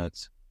show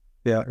notes.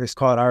 Yeah, it's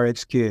called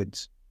RX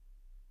Kids.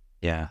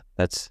 Yeah,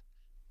 that's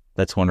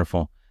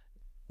wonderful.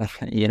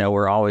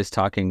 We're always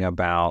talking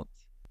about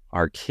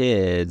our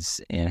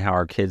kids and how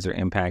our kids are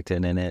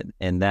impacted in it,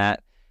 and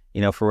that,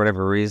 for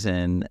whatever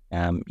reason,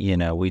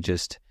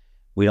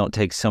 we don't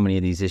take so many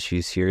of these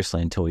issues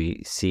seriously until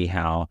we see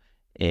how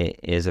it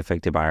is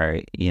affected by our,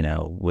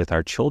 with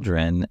our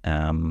children.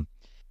 I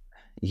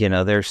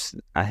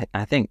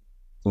think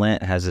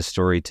Flint has a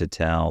story to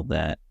tell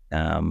that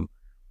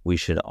we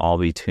should all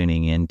be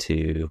tuning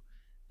into,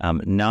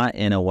 not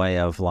in a way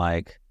of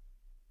like,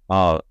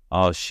 oh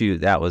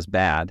shoot, that was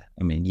bad.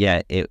 I mean,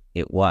 yeah,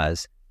 it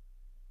was,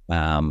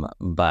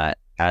 but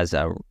as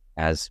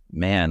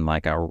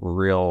like a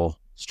real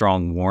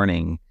strong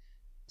warning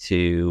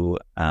to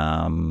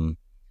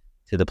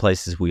the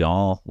places we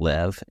all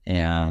live,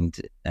 and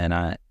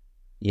I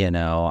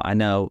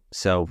know.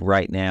 So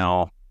right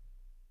now,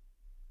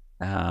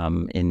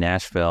 in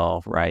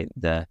Nashville, right,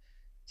 the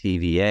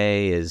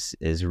TVA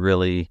is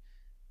really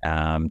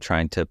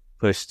trying to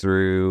push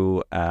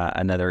through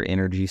another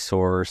energy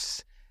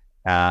source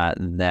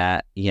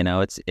that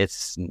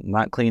it's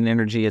not clean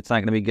energy. It's not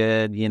going to be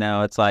good.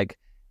 It's like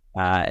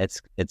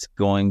it's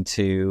going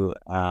to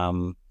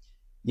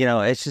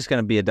it's just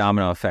going to be a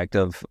domino effect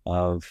of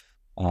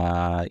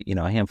a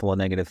handful of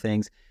negative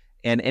things.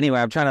 And anyway,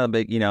 I'm trying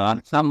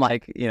to, I'm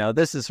like,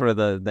 this is sort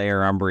of the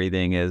air I'm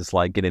breathing, is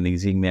like getting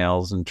these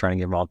emails and trying to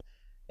get involved,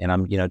 and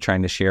I'm,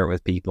 trying to share it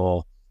with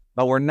people,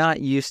 but we're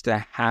not used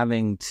to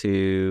having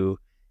to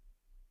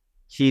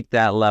keep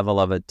that level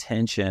of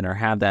attention or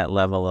have that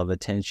level of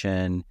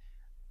attention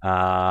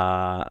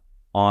on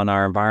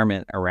our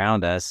environment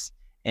around us.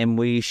 And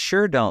we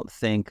sure don't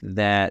think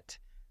that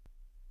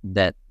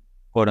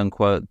quote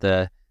unquote,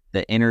 the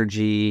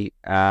energy,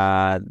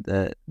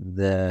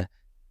 the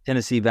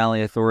Tennessee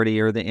Valley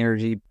Authority, or the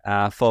energy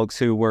folks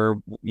who were,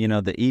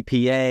 the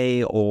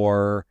EPA,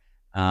 or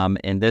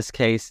in this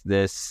case,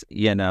 this,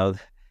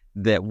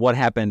 that what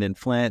happened in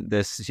Flint,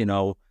 this,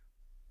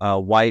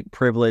 white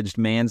privileged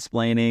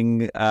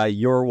mansplaining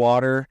your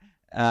water.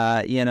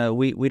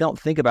 We don't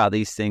think about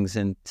these things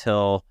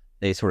until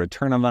they sort of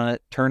turn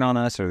on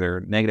us, or their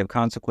negative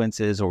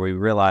consequences, or we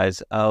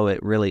realize, oh,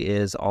 it really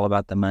is all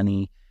about the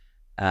money.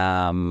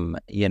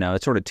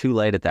 It's sort of too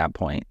late at that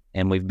point,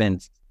 and we've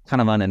been kind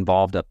of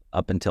uninvolved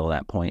up until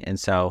that point. And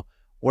so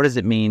what does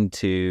it mean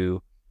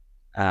to,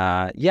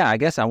 I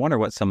guess I wonder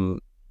what some,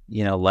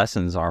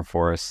 lessons are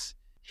for us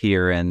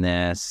here in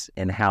this,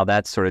 and how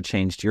that's sort of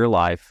changed your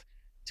life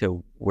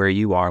to where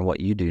you are and what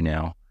you do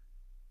now.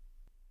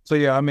 So,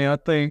 I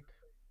think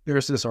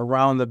there's this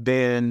around the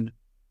bend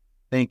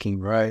thinking,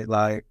 right?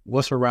 Like,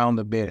 what's around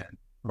the bend,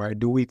 right?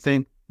 Do we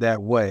think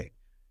that way?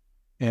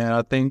 And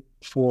I think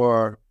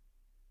for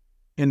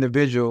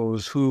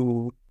individuals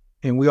who,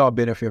 and we all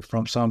benefit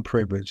from some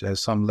privilege at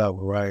some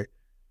level, right?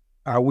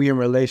 Are we in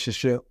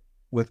relationship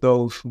with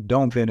those who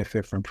don't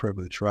benefit from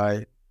privilege,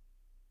 right?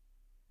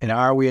 And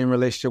are we in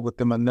relationship with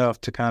them enough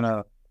to kind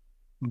of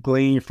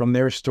glean from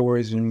their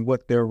stories and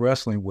what they're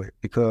wrestling with?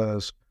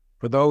 Because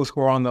for those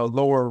who are on the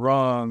lower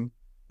rung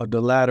of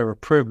the ladder of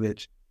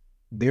privilege,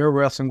 they're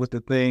wrestling with the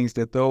things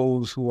that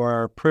those who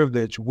are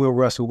privileged will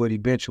wrestle with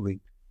eventually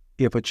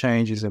if a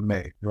change isn't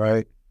made,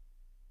 right?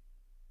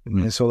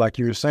 Mm-hmm. And so like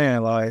you were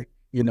saying, like,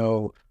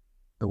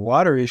 the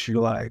water issue,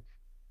 like,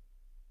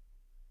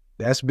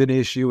 that's been an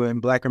issue in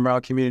Black and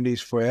brown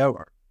communities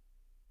forever.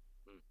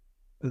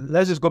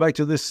 Let's just go back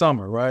to this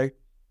summer, right?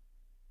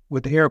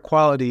 With the air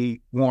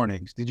quality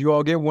warnings. Did you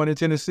all get one in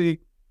Tennessee?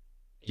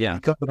 Yeah.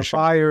 Because of the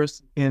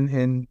fires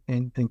in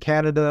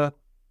Canada,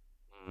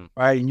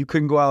 right? And you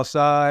couldn't go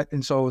outside.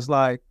 And so it's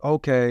like,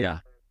 okay,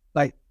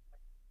 like,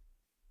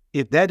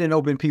 if that didn't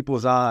open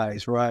people's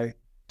eyes, right,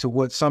 to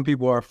what some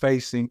people are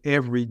facing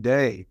every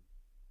day,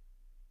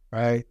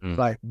 right?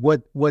 Like,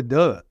 what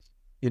does,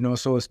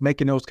 so it's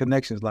making those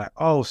connections like,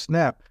 oh,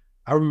 snap.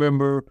 I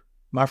remember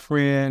my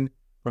friend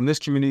from this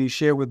community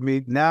shared with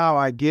me. Now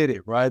I get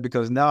it, right?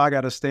 Because now I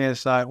got to stay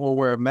inside or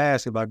wear a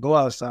mask if I go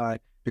outside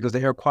because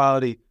the air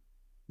quality.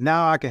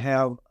 Now I can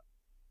have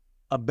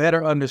a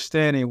better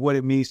understanding of what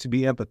it means to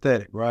be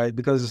empathetic, right?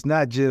 Because it's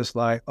not just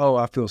like, oh,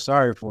 I feel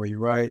sorry for you,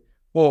 right?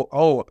 Or,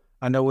 oh,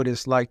 I know what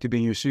it's like to be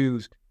in your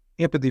shoes.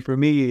 Empathy for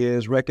me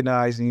is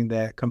recognizing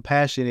that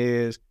compassion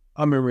is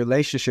I'm in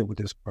relationship with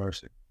this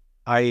person,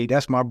 i.e.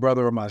 that's my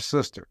brother or my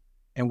sister.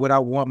 And would I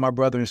want my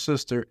brother and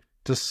sister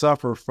to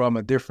suffer from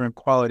a different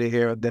quality of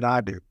air than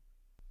I do?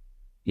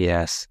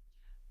 Yes.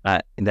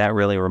 That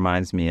really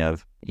reminds me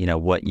of,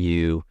 what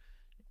you,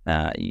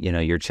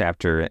 your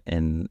chapter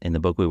in the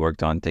book we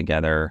worked on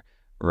together,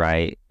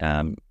 right?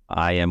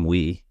 I am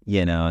we,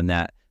 and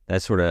that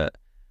sort of,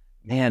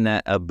 man,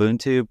 that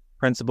Ubuntu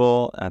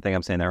principle, I think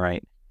I'm saying that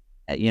right.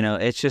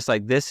 It's just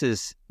like, this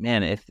is,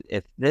 man,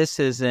 if this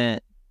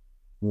isn't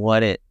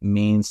what it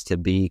means to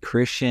be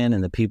Christian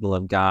and the people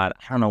of God,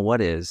 I don't know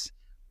what is,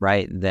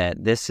 right?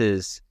 That this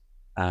is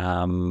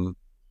ours,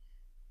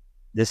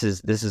 this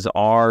is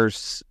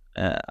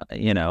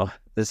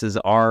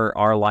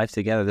our life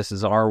together. This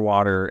is our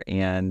water,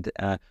 and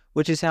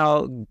which is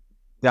how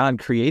God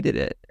created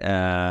it,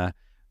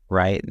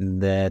 right?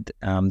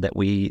 That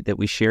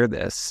we share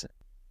this.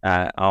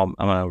 I'm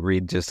going to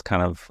read just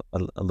kind of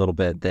a little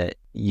bit that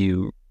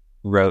you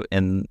wrote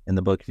in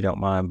the book, if you don't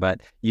mind.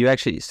 But you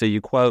actually, so you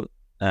quote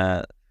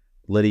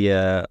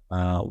Lydia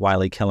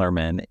Wiley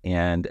Kellerman,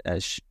 and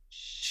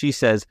she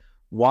says,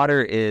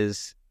 water,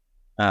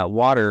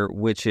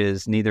 which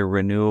is neither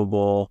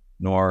renewable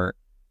nor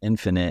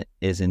infinite,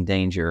 is in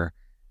danger.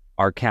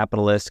 Our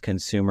capitalist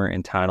consumer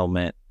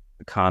entitlement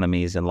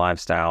economies and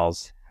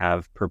lifestyles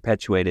have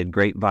perpetuated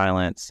great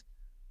violence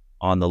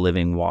on the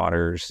living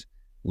waters,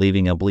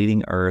 leaving a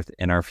bleeding earth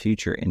and our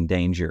future in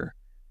danger.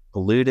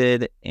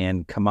 Polluted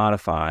and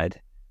commodified,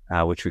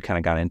 which we kind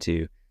of got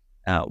into,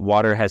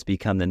 water has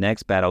become the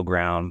next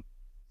battleground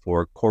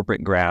for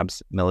corporate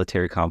grabs,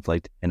 military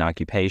conflict, and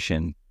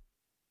occupation.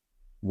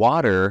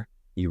 Water,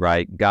 you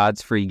write,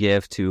 God's free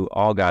gift to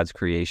all God's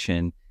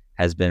creation,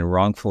 has been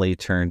wrongfully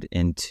turned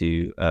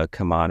into a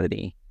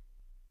commodity.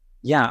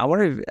 Yeah, I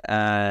wonder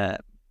if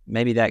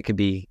maybe that could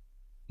be,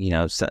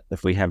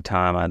 if we have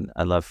time,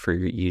 I'd love for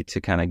you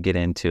to kind of get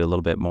into a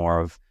little bit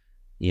more of,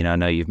 I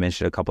know you've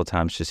mentioned a couple of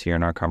times just here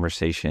in our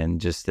conversation,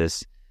 just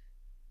this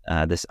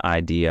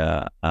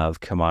idea of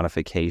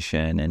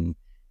commodification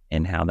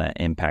and how that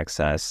impacts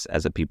us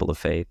as a people of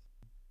faith.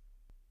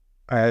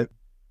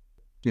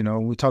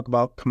 We talk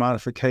about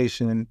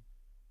commodification.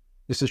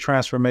 It's a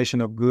transformation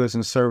of goods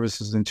and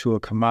services into a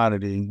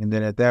commodity. And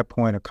then at that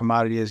point, a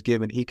commodity is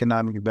given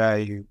economic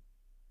value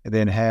and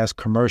then has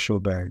commercial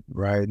value,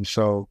 right? And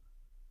so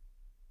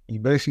you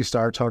basically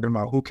start talking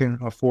about who can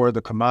afford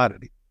the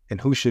commodity and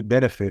who should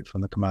benefit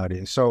from the commodity.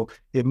 And so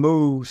it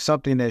moves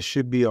something that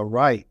should be a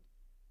right,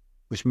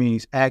 which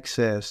means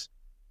access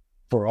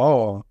for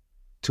all,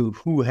 to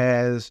who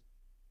has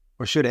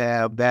or should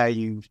have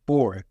value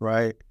for it,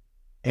 right?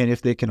 And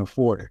if they can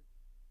afford it.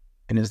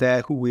 And is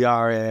that who we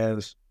are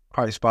as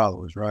Christ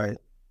followers, right?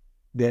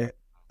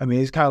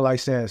 It's kind of like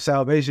saying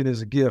salvation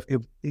is a gift,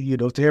 to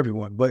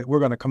everyone, but we're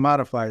going to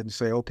commodify it and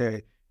say,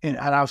 okay, and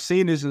I've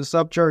seen this in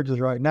some churches,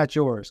 right? Not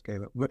yours,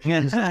 Caleb. But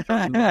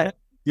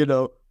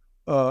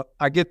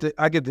I get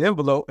the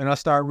envelope and I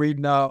start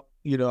reading out,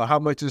 how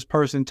much this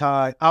person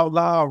tithe out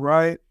loud,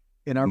 right?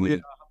 And I read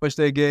how much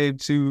they gave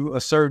to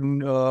a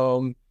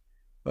certain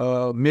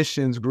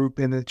missions group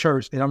in the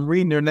church, and I'm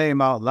reading their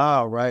name out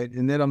loud, right?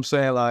 And then I'm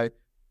saying like,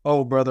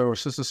 oh, brother or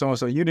sister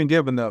so-and-so, you didn't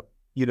give enough,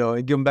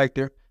 and give them back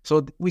there.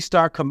 So we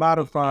start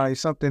commodifying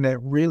something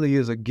that really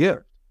is a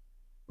gift,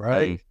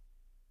 right? Mm.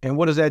 And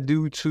what does that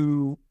do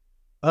to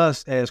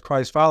us as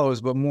Christ followers?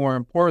 But more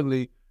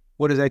importantly,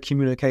 what does that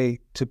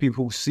communicate to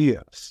people who see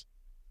us?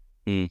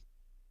 Mm.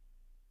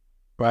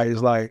 Right?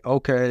 It's like,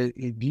 okay,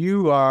 if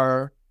you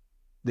are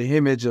the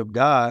image of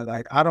God,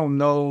 like, I don't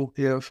know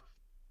if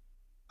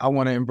I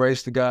want to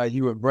embrace the God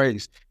you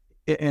embrace.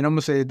 And I'm going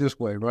to say it this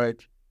way, right?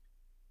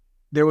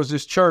 There was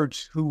this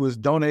church who was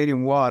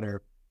donating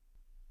water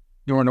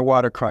during the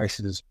water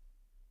crisis.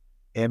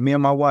 And me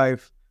and my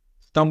wife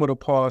stumbled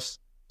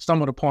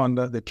upon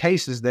the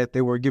cases that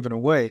they were giving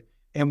away.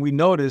 And we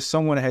noticed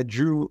someone had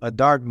drew a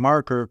dark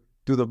marker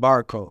through the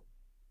barcode.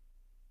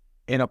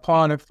 And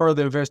upon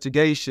further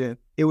investigation,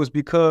 it was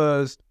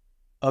because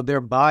of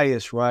their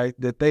bias, right?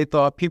 That they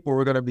thought people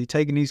were going to be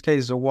taking these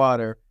cases of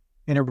water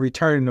and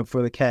returning them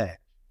for the cash.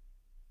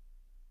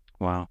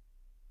 Wow.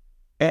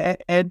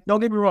 And don't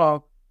get me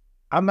wrong,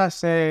 I'm not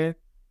saying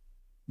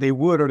they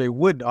would or they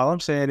wouldn't. All I'm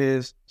saying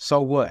is,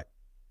 so what?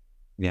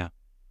 Yeah.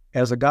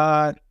 As a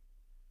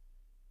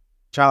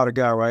child of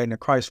God, right, and a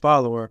Christ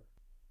follower,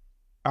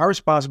 our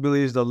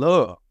responsibility is to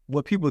love.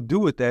 What people do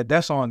with that,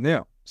 that's on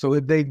them. So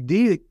if they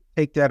did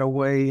take that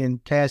away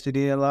and cast it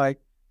in, like,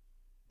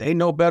 they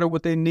know better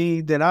what they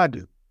need than I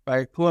do.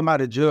 Right? Who am I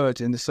to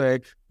judge and to say,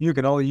 you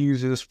can only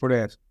use this for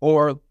that?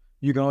 Or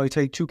you can only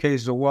take 2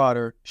 cases of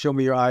water, show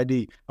me your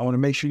ID. I want to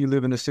make sure you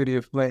live in the city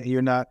of Flint and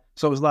you're not.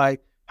 So it's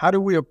like, how do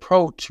we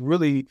approach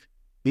really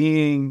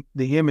being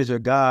the image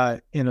of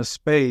God in a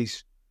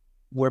space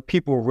where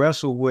people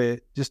wrestle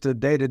with just the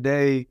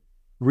day-to-day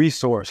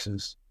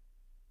resources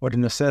or the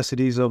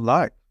necessities of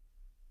life.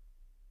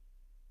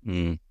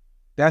 Mm.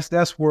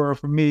 That's where,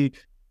 for me,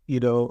 you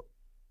know,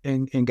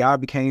 and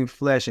God became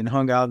flesh and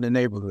hung out in the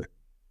neighborhood.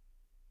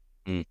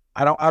 Mm.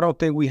 I don't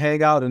think we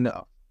hang out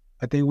enough.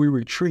 I think we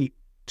retreat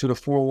to the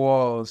four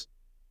walls,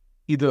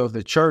 either of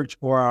the church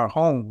or our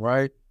home,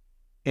 right?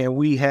 And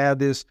we have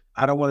this,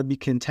 I don't want to be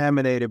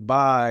contaminated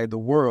by the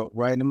world,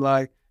 right? And I'm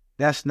like,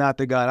 that's not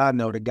the God I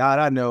know. The God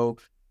I know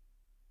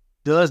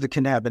does the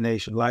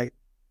contamination. Like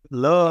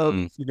love,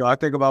 you know, I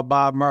think about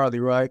Bob Marley,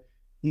 right?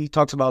 He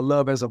talks about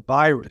love as a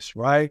virus,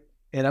 right?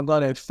 And I'm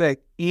going to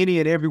infect any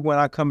and everyone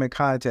I come in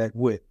contact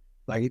with.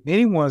 Like if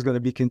anyone's going to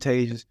be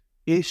contagious,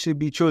 it should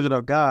be children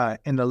of God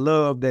and the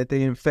love that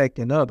they infect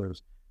in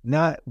others,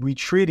 not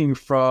retreating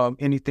from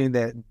anything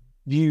that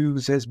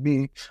views as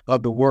being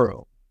of the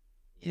world.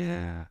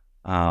 Yeah.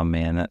 Oh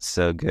man, that's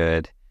so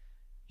good.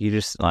 You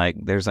just like,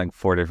 there's like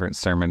 4 different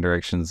sermon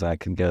directions I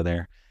could go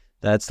there.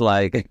 That's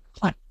like,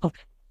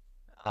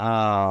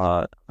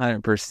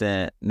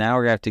 100%. Now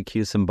we're gonna have to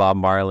cue some Bob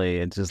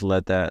Marley and just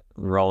let that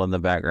roll in the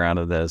background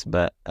of this.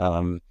 But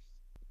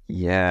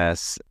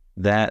yes,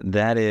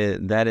 that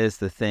is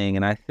the thing,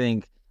 and I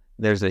think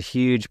there's a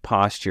huge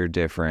posture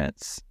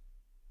difference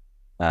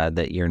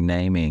that you're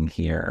naming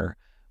here,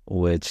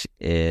 which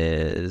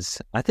is,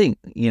 I think,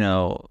 you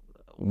know,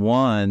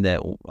 one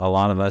that a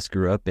lot of us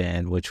grew up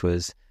in, which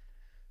was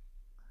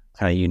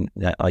kind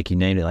of like you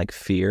named it, like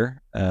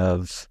fear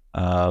of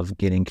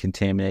getting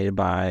contaminated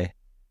by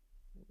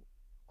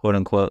quote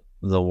unquote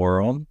the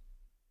world,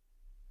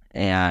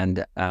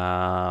 and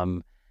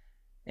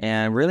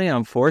really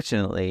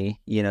unfortunately,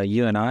 you know,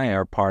 you and I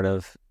are part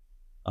of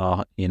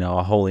you know,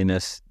 a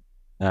holiness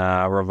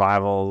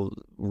revival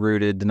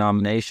rooted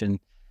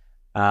denomination,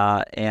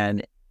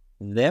 and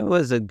there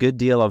was a good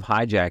deal of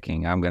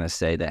hijacking, I'm going to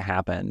say, that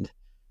happened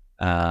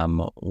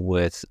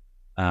with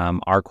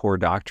our core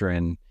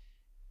doctrine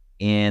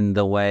in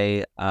the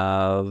way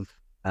of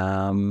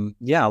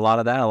a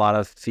lot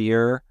of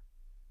fear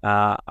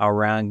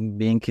around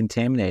being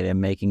contaminated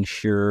and making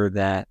sure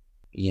that,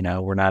 you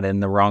know, we're not in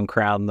the wrong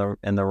crowd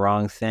and the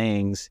wrong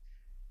things.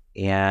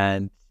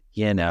 And,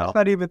 you know, it's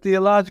not even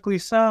theologically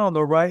sound,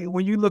 though, right?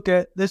 When you look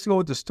at, let's go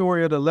with the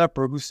story of the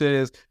leper who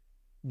says,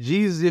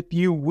 Jesus, if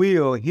you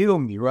will, heal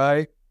me,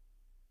 right?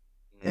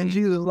 And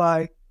Jesus is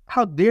like,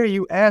 how dare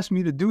you ask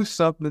me to do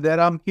something that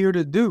I'm here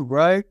to do,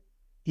 right?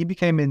 He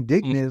became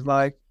indignant,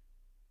 like,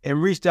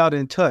 and reached out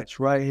and touched,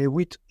 right?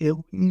 And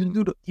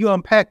you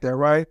unpack that,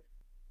 right?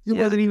 He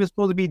wasn't even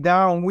supposed to be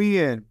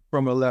downwind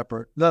from a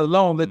leper, let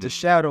alone let the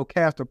shadow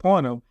cast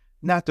upon him.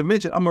 Not to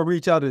mention, I'm going to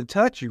reach out and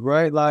touch you,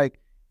 right? Like,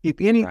 if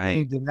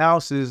anything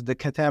denounces the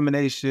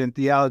contamination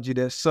theology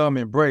that some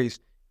embrace,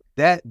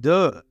 that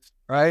does,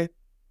 right?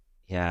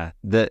 Yeah.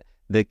 The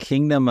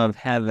kingdom of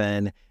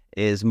heaven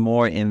is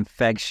more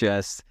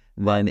infectious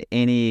than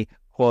any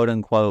quote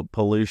unquote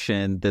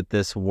pollution that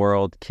this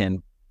world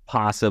can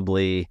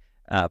possibly,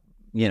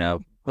 you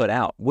know, put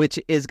out, which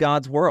is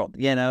God's world,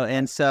 you know?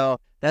 And so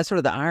that's sort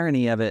of the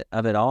irony of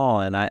it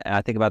all. And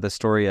I think about the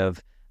story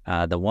of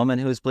the woman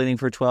who was bleeding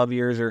for 12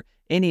 years, or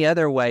any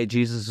other way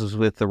Jesus was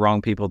with the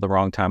wrong people at the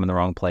wrong time in the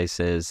wrong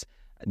places,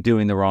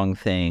 doing the wrong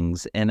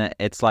things. And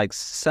it's like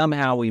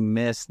somehow we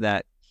miss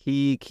that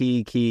key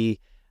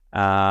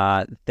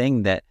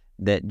thing that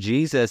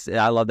Jesus,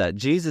 I love that.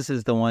 Jesus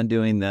is the one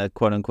doing the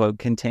quote unquote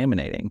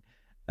contaminating,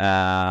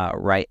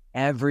 right?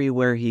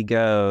 Everywhere he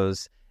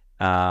goes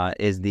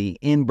is the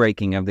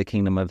inbreaking of the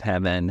kingdom of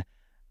heaven.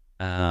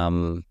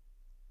 Bar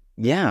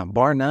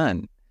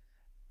none.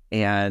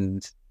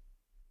 And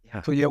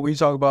so we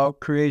talk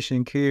about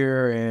creation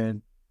care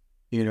and,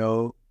 you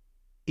know,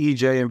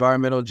 EJ,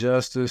 environmental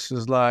justice,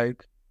 is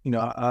like, you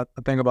know, I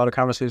think about a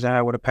conversation I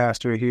had with a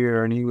pastor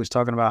here, and he was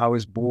talking about how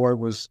his board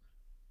was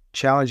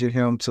challenging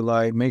him to,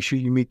 like, make sure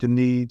you meet the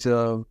needs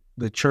of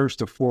the church,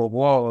 the 4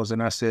 walls.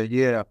 And I said,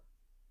 yeah,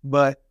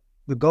 but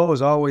the goal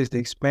is always to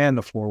expand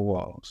the 4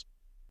 walls,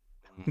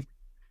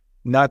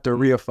 not to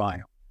reify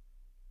them.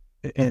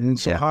 And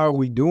so how are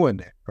we doing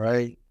that,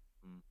 right?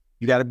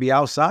 You got to be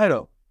outside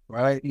of,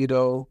 right? You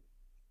know,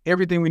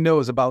 everything we know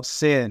is about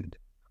send,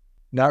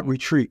 not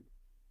retreat,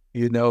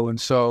 you know? And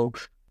so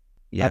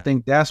I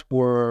think that's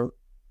where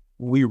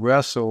we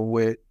wrestle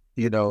with,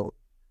 you know,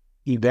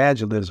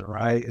 evangelism,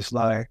 right? It's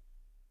like,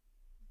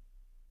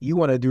 you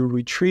want to do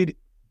retreat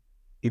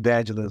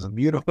evangelism.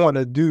 You don't want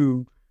to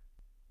do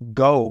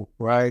go,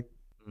 right?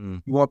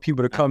 You want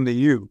people to come to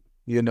you,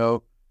 you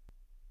know?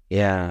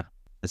 Yeah,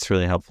 it's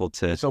really helpful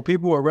to. So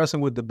people are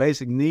wrestling with the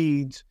basic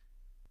needs.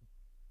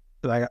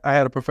 Like I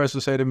had a professor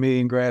say to me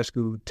in grad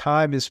school,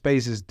 time and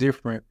space is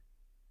different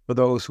for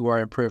those who are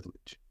in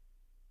privilege.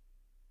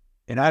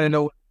 And I didn't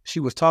know what she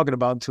was talking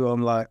about until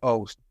I'm like,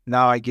 oh,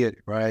 now I get it,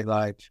 right?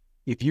 Like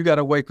if you got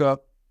to wake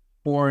up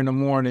 4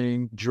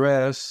 a.m,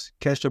 dress,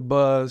 catch a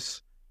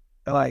bus,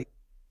 like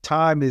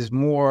time is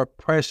more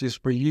precious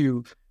for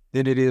you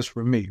than it is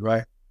for me,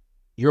 right?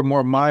 You're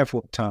more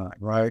mindful of time,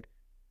 right?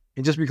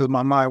 And just because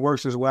my mind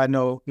works this way, I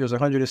know there's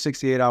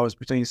 168 hours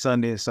between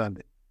Sunday and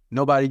Sunday.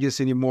 Nobody gets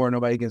any more,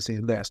 nobody gets any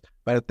less.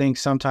 But I think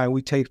sometimes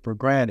we take for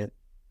granted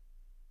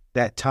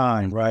that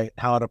time, right?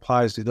 How it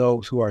applies to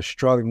those who are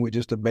struggling with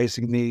just the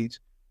basic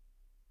needs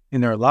in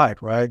their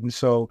life, right? And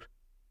so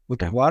with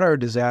the water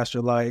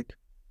disaster, like,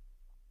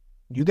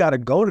 you got to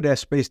go to that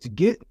space to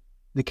get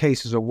the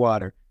cases of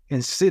water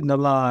and sit in the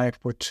line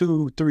for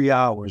 2-3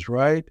 hours,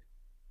 right?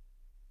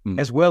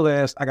 As well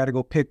as I got to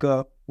go pick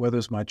up, whether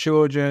it's my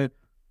children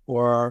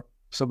or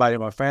somebody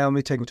in my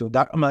family, take them to a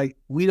doctor. I'm like,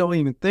 we don't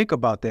even think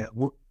about that.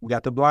 We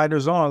got the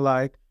blinders on,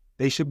 like,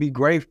 they should be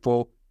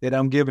grateful that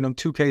I'm giving them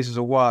 2 cases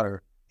of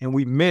water. And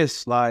we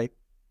miss, like,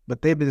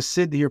 but they've been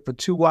sitting here for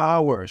 2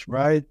 hours,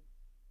 right?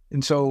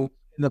 And so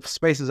in the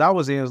spaces I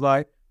was in, it's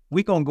like,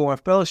 we going to go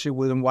and fellowship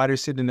with them while they're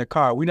sitting in their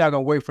car. We're not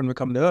going to wait for them to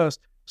come to us.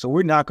 So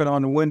we're knocking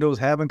on the windows,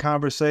 having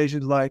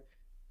conversations like,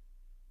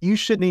 you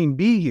shouldn't even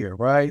be here,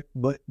 right?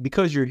 But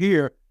because you're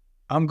here,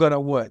 I'm going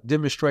to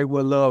demonstrate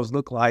what loves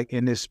look like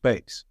in this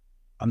space.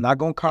 I'm not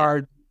going to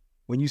card.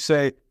 When you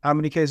say how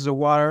many cases of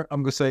water,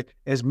 I'm going to say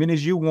as many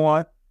as you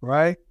want,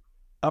 right?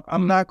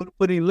 I'm not going to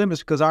put any limits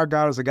because our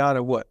God is a God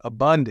of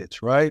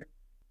abundance, right?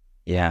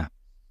 Yeah,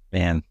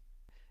 man.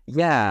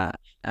 Yeah.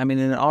 I mean,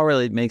 and it all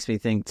really makes me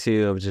think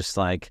too of just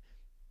like,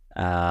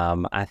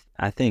 I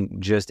think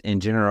just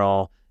in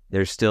general,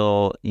 there's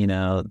still,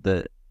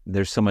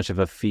 there's so much of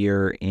a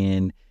fear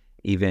in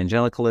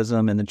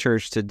evangelicalism in the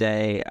church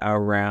today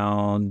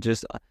around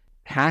just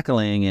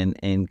tackling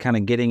and kind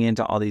of getting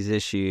into all these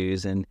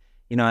issues. And,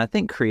 I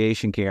think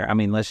creation care, I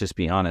mean, let's just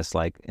be honest,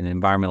 like in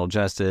environmental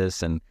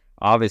justice and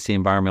obviously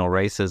environmental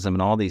racism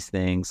and all these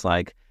things,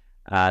 like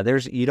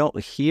you don't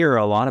hear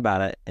a lot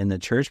about it in the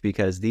church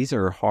because these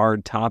are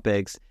hard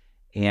topics.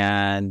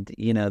 And,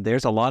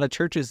 there's a lot of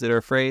churches that are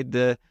afraid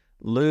to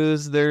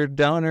lose their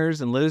donors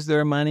and lose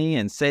their money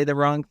and say the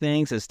wrong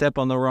things and step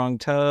on the wrong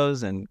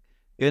toes. And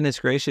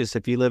goodness gracious,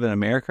 if you live in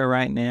America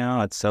right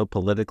now, it's so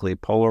politically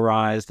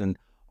polarized and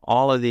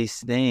all of these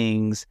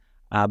things.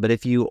 But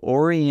if you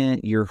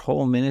orient your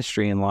whole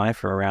ministry and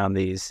life around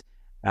these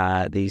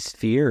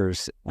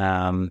fears,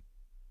 you're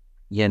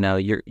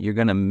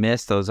going to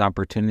miss those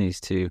opportunities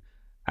to,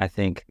 I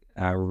think,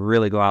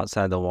 really go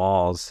outside the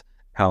walls,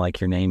 kind of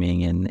like you're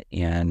naming,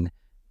 and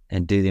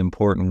do the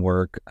important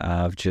work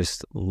of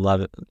just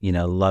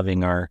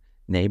loving our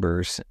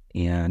neighbors.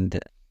 And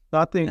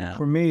I think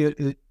for me,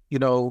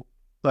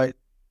 like,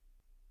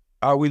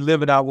 are we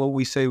living out what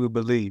we say we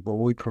believe, what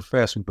we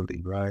profess we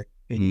believe, right?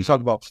 And you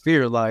talk about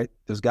fear, like,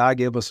 does God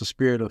give us a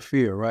spirit of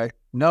fear, right?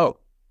 No.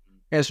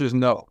 Answer is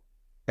no.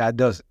 God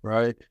doesn't,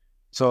 right?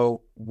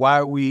 So why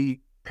are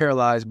we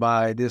paralyzed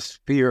by this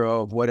fear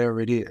of whatever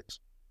it is,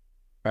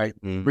 right?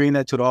 Bring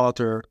that to the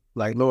altar,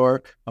 like,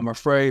 Lord, I'm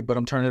afraid, but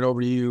I'm turning it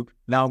over to you.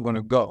 Now I'm going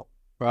to go,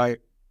 right?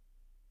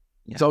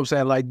 Yeah. So I'm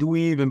saying, like, do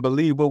we even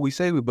believe what we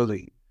say we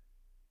believe?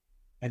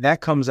 And that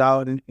comes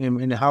out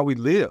in how we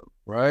live,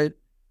 right?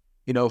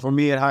 For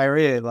me in higher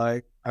ed,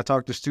 like, I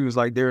talk to students,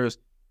 like, there's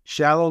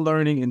shallow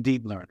learning and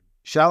deep learning.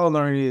 Shallow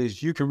learning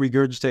is you can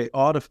regurgitate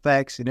all the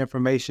facts and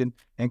information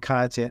and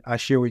content I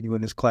share with you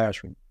in this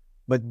classroom.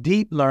 But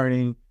deep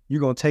learning,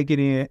 you're going to take it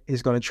in,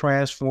 it's going to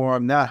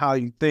transform not how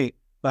you think,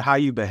 but how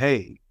you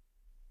behave.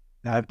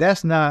 Now, if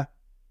that's not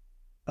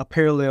a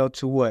parallel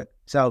to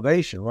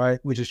salvation, right,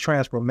 which is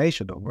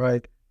transformational,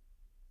 right,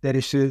 that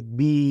it should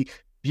be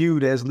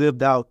viewed as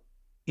lived out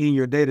in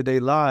your day-to-day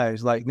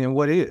lives, like, then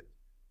what is?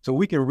 So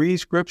we can read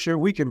scripture,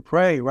 we can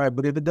pray, right,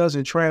 but if it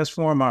doesn't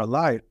transform our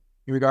life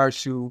in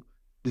regards to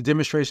the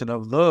demonstration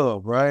of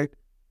love, right,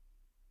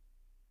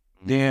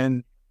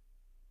 then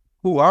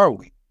who are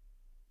we?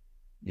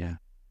 Yeah.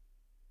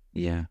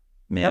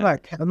 Man.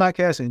 I'm not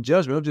casting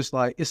judgment. I'm just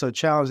like, it's a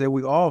challenge that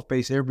we all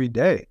face every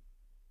day,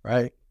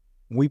 right?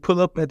 When we pull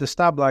up at the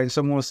stoplight and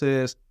someone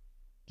says,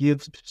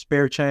 give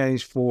spare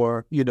change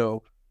for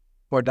 $1,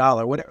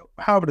 whatever,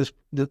 however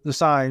the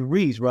sign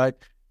reads, right?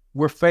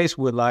 We're faced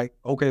with like,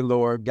 okay,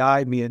 Lord,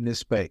 guide me in this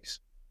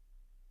space.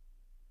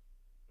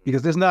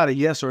 Because it's not a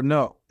yes or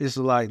no. It's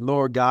like,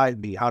 Lord,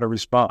 guide me how to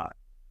respond.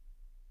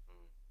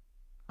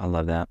 I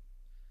love that.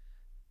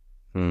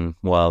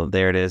 Well,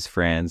 there it is,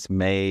 friends.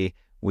 May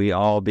we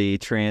all be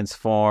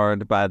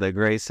transformed by the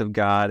grace of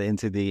God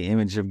into the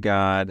image of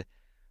God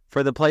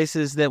for the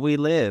places that we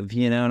live,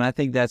 and I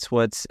think that's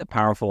what's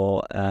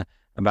powerful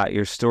about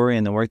your story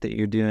and the work that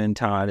you're doing,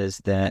 Todd, is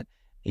that,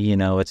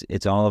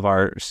 it's all of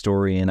our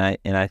story. And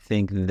I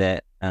think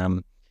that,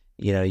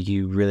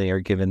 you really are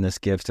given this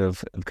gift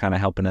of kind of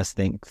helping us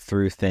think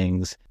through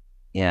things,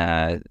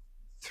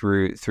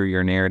 through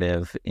your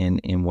narrative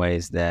in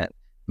ways that,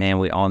 man,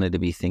 we all need to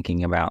be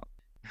thinking about.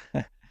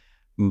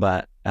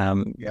 But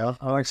like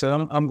I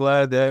said, I'm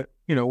glad that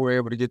we're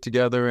able to get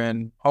together,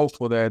 and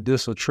hopeful that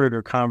this will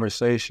trigger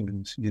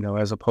conversations,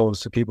 as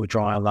opposed to people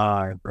drawing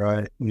lines,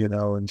 right?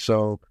 And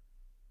so,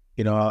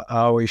 I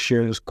always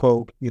share this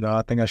quote.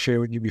 I think I shared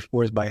with you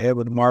before. It's by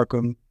Edward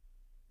Markham.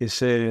 It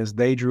says,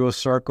 "They drew a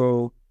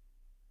circle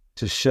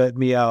to shut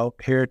me out,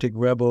 heretic,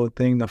 rebel,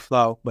 thing to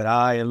flout, but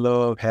I, in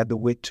love, had the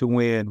wit to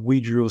win. We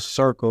drew a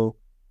circle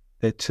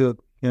that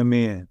took him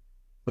in.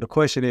 But the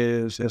question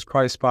is, as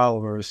Christ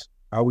followers,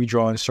 are we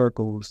drawing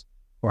circles,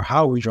 or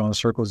how are we drawing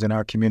circles in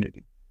our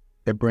community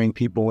that bring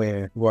people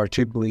in who are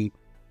typically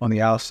on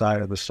the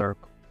outside of the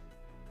circle?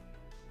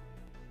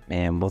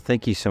 Man, well,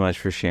 thank you so much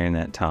for sharing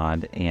that,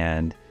 Todd.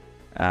 And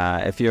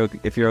if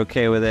you're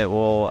okay with it,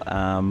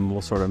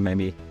 we'll sort of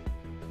maybe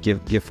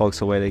give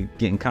folks a way to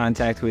get in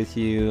contact with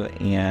you.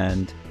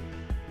 And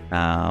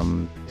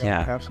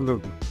yeah,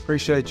 absolutely.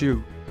 Appreciate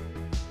you.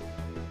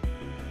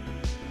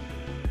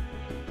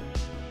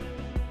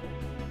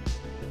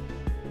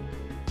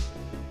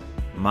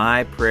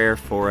 My prayer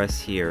for us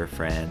here,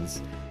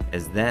 friends,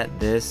 is that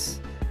this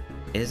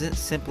isn't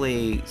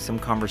simply some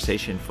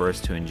conversation for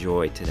us to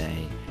enjoy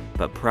today,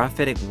 but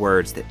prophetic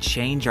words that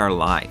change our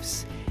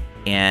lives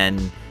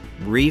and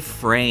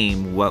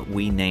reframe what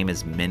we name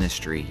as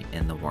ministry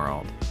in the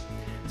world.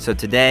 So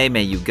today,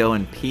 may you go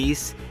in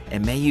peace,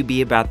 and may you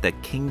be about the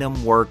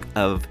kingdom work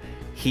of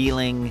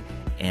healing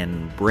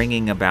and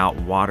bringing about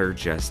water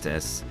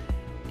justice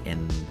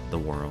in the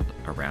world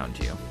around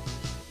you.